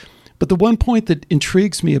face. But the one point that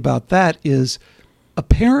intrigues me about that is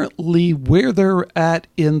apparently where they're at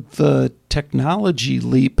in the technology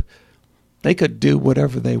leap, they could do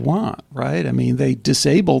whatever they want, right? I mean, they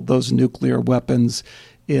disabled those nuclear weapons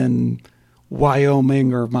in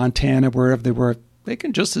Wyoming or Montana, wherever they were. They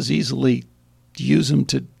can just as easily use them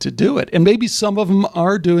to do it. And maybe some of them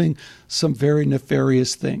are doing some very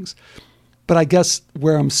nefarious things. But I guess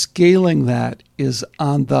where I'm scaling that is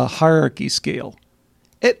on the hierarchy scale.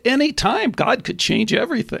 At any time, God could change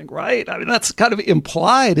everything, right? I mean, that's kind of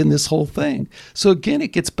implied in this whole thing. So again,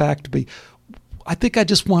 it gets back to I think I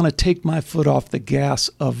just want to take my foot off the gas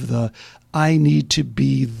of I need to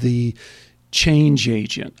be the change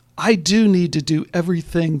agent. I do need to do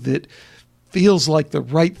everything that feels like the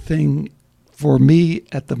right thing for me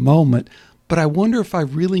at the moment, but I wonder if I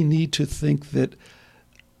really need to think that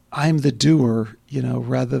I'm the doer,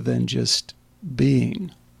 rather than just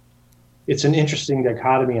being. It's an interesting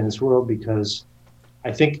dichotomy in this world, because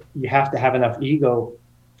I think you have to have enough ego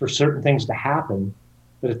for certain things to happen,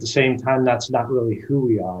 but at the same time, that's not really who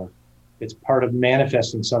we are. It's part of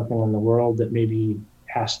manifesting something in the world that maybe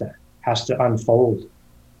has to unfold.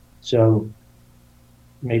 So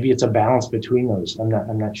maybe it's a balance between those.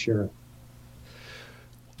 I'm not sure.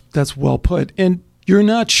 That's well put. And you're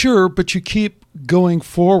not sure, but you keep going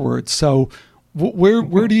forward. So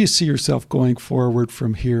where do you see yourself going forward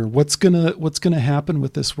from here? What's gonna happen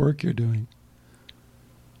with this work you're doing?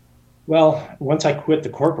 Well, once I quit the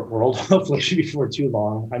corporate world, hopefully before too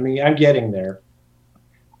long. I mean, I'm getting there.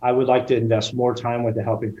 I would like to invest more time with the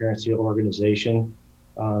Helping Parents Heal organization,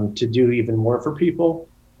 to do even more for people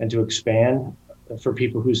and to expand for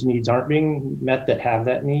people whose needs aren't being met that have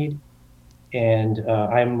that need. And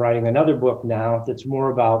I'm writing another book now that's more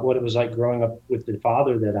about what it was like growing up with the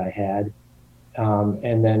father that I had,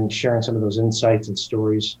 and then sharing some of those insights and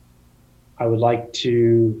stories. I would like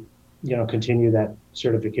to, continue that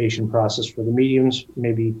certification process for the mediums,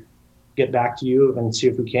 maybe get back to you and see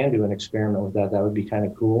if we can do an experiment with that. That would be kind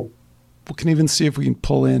of cool. We can even see if we can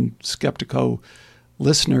pull in Skeptico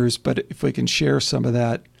listeners, but if we can share some of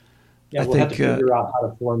that. Yeah, we'll have to figure out how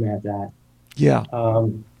to format that. Yeah.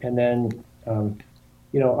 And then,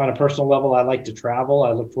 on a personal level, I like to travel.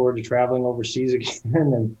 I look forward to traveling overseas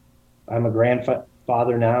again. And I'm a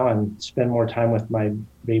grandfather now and spend more time with my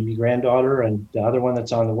baby granddaughter and the other one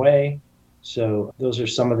that's on the way. So those are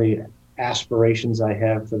some of the aspirations I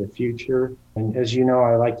have for the future. And as you know,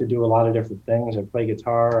 I like to do a lot of different things. I play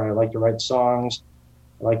guitar. I like to write songs.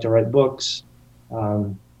 I like to write books.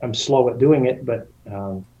 I'm slow at doing it, but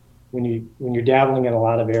when you're dabbling in a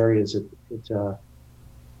lot of areas,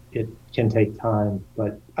 it can take time.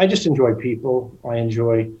 But I just enjoy people. I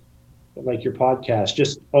enjoy, like your podcast,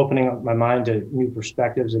 just opening up my mind to new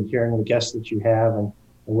perspectives and hearing the guests that you have and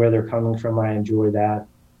where they're coming from. I enjoy that.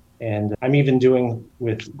 And I'm even doing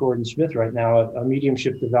with Gordon Smith right now a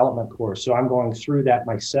mediumship development course. So I'm going through that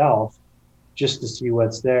myself just to see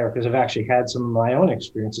what's there, because I've actually had some of my own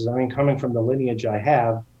experiences. I mean, coming from the lineage I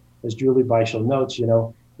have, as Julie Beischel notes,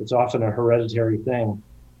 It's often a hereditary thing.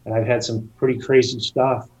 And I've had some pretty crazy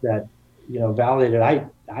stuff that, validated.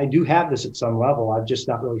 I do have this at some level. I've just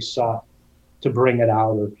not really sought to bring it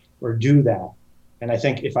out or do that. And I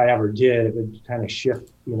think if I ever did, it would kind of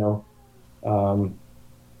shift,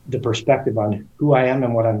 the perspective on who I am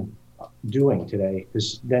and what I'm doing today.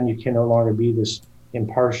 Because then you can no longer be this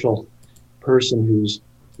impartial person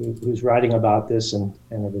who's writing about this and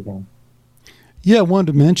everything. Yeah, I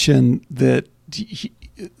wanted to mention that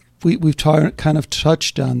we've kind of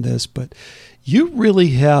touched on this, but you really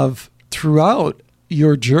have, throughout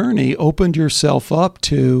your journey, opened yourself up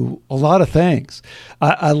to a lot of things.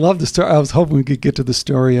 I love the story. I was hoping we could get to the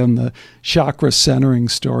story on the chakra centering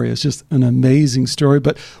story. It's just an amazing story,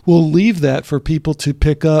 but we'll leave that for people to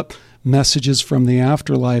pick up. Messages from the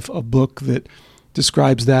Afterlife, a book that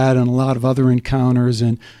describes that and a lot of other encounters.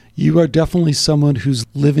 And you are definitely someone who's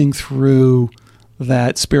living through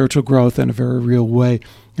that spiritual growth in a very real way.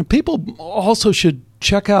 And people also should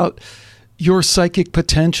check out your psychic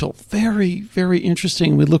potential. Very, very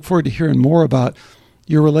interesting. We look forward to hearing more about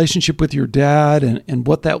your relationship with your dad and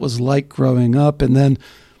what that was like growing up. And then,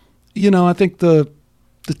 I think the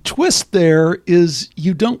twist there is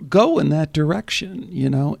you don't go in that direction,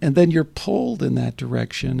 and then you're pulled in that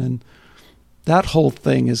direction. And that whole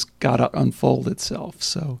thing has got to unfold itself.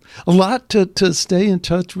 So a lot to stay in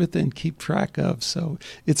touch with and keep track of. So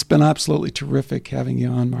it's been absolutely terrific having you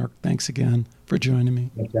on, Mark. Thanks again for joining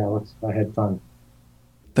me. Thanks, Alex. I had fun.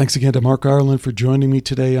 Thanks again to Mark Ireland for joining me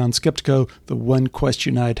today on Skeptiko. The one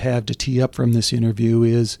question I'd have to tee up from this interview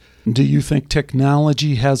is, do you think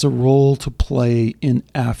technology has a role to play in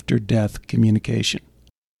after-death communication?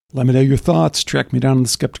 Let me know your thoughts. Track me down on the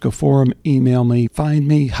Skeptiko forum. Email me. Find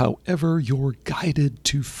me however you're guided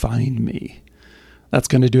to find me. That's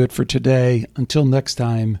going to do it for today. Until next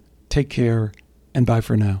time, take care and bye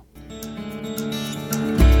for now.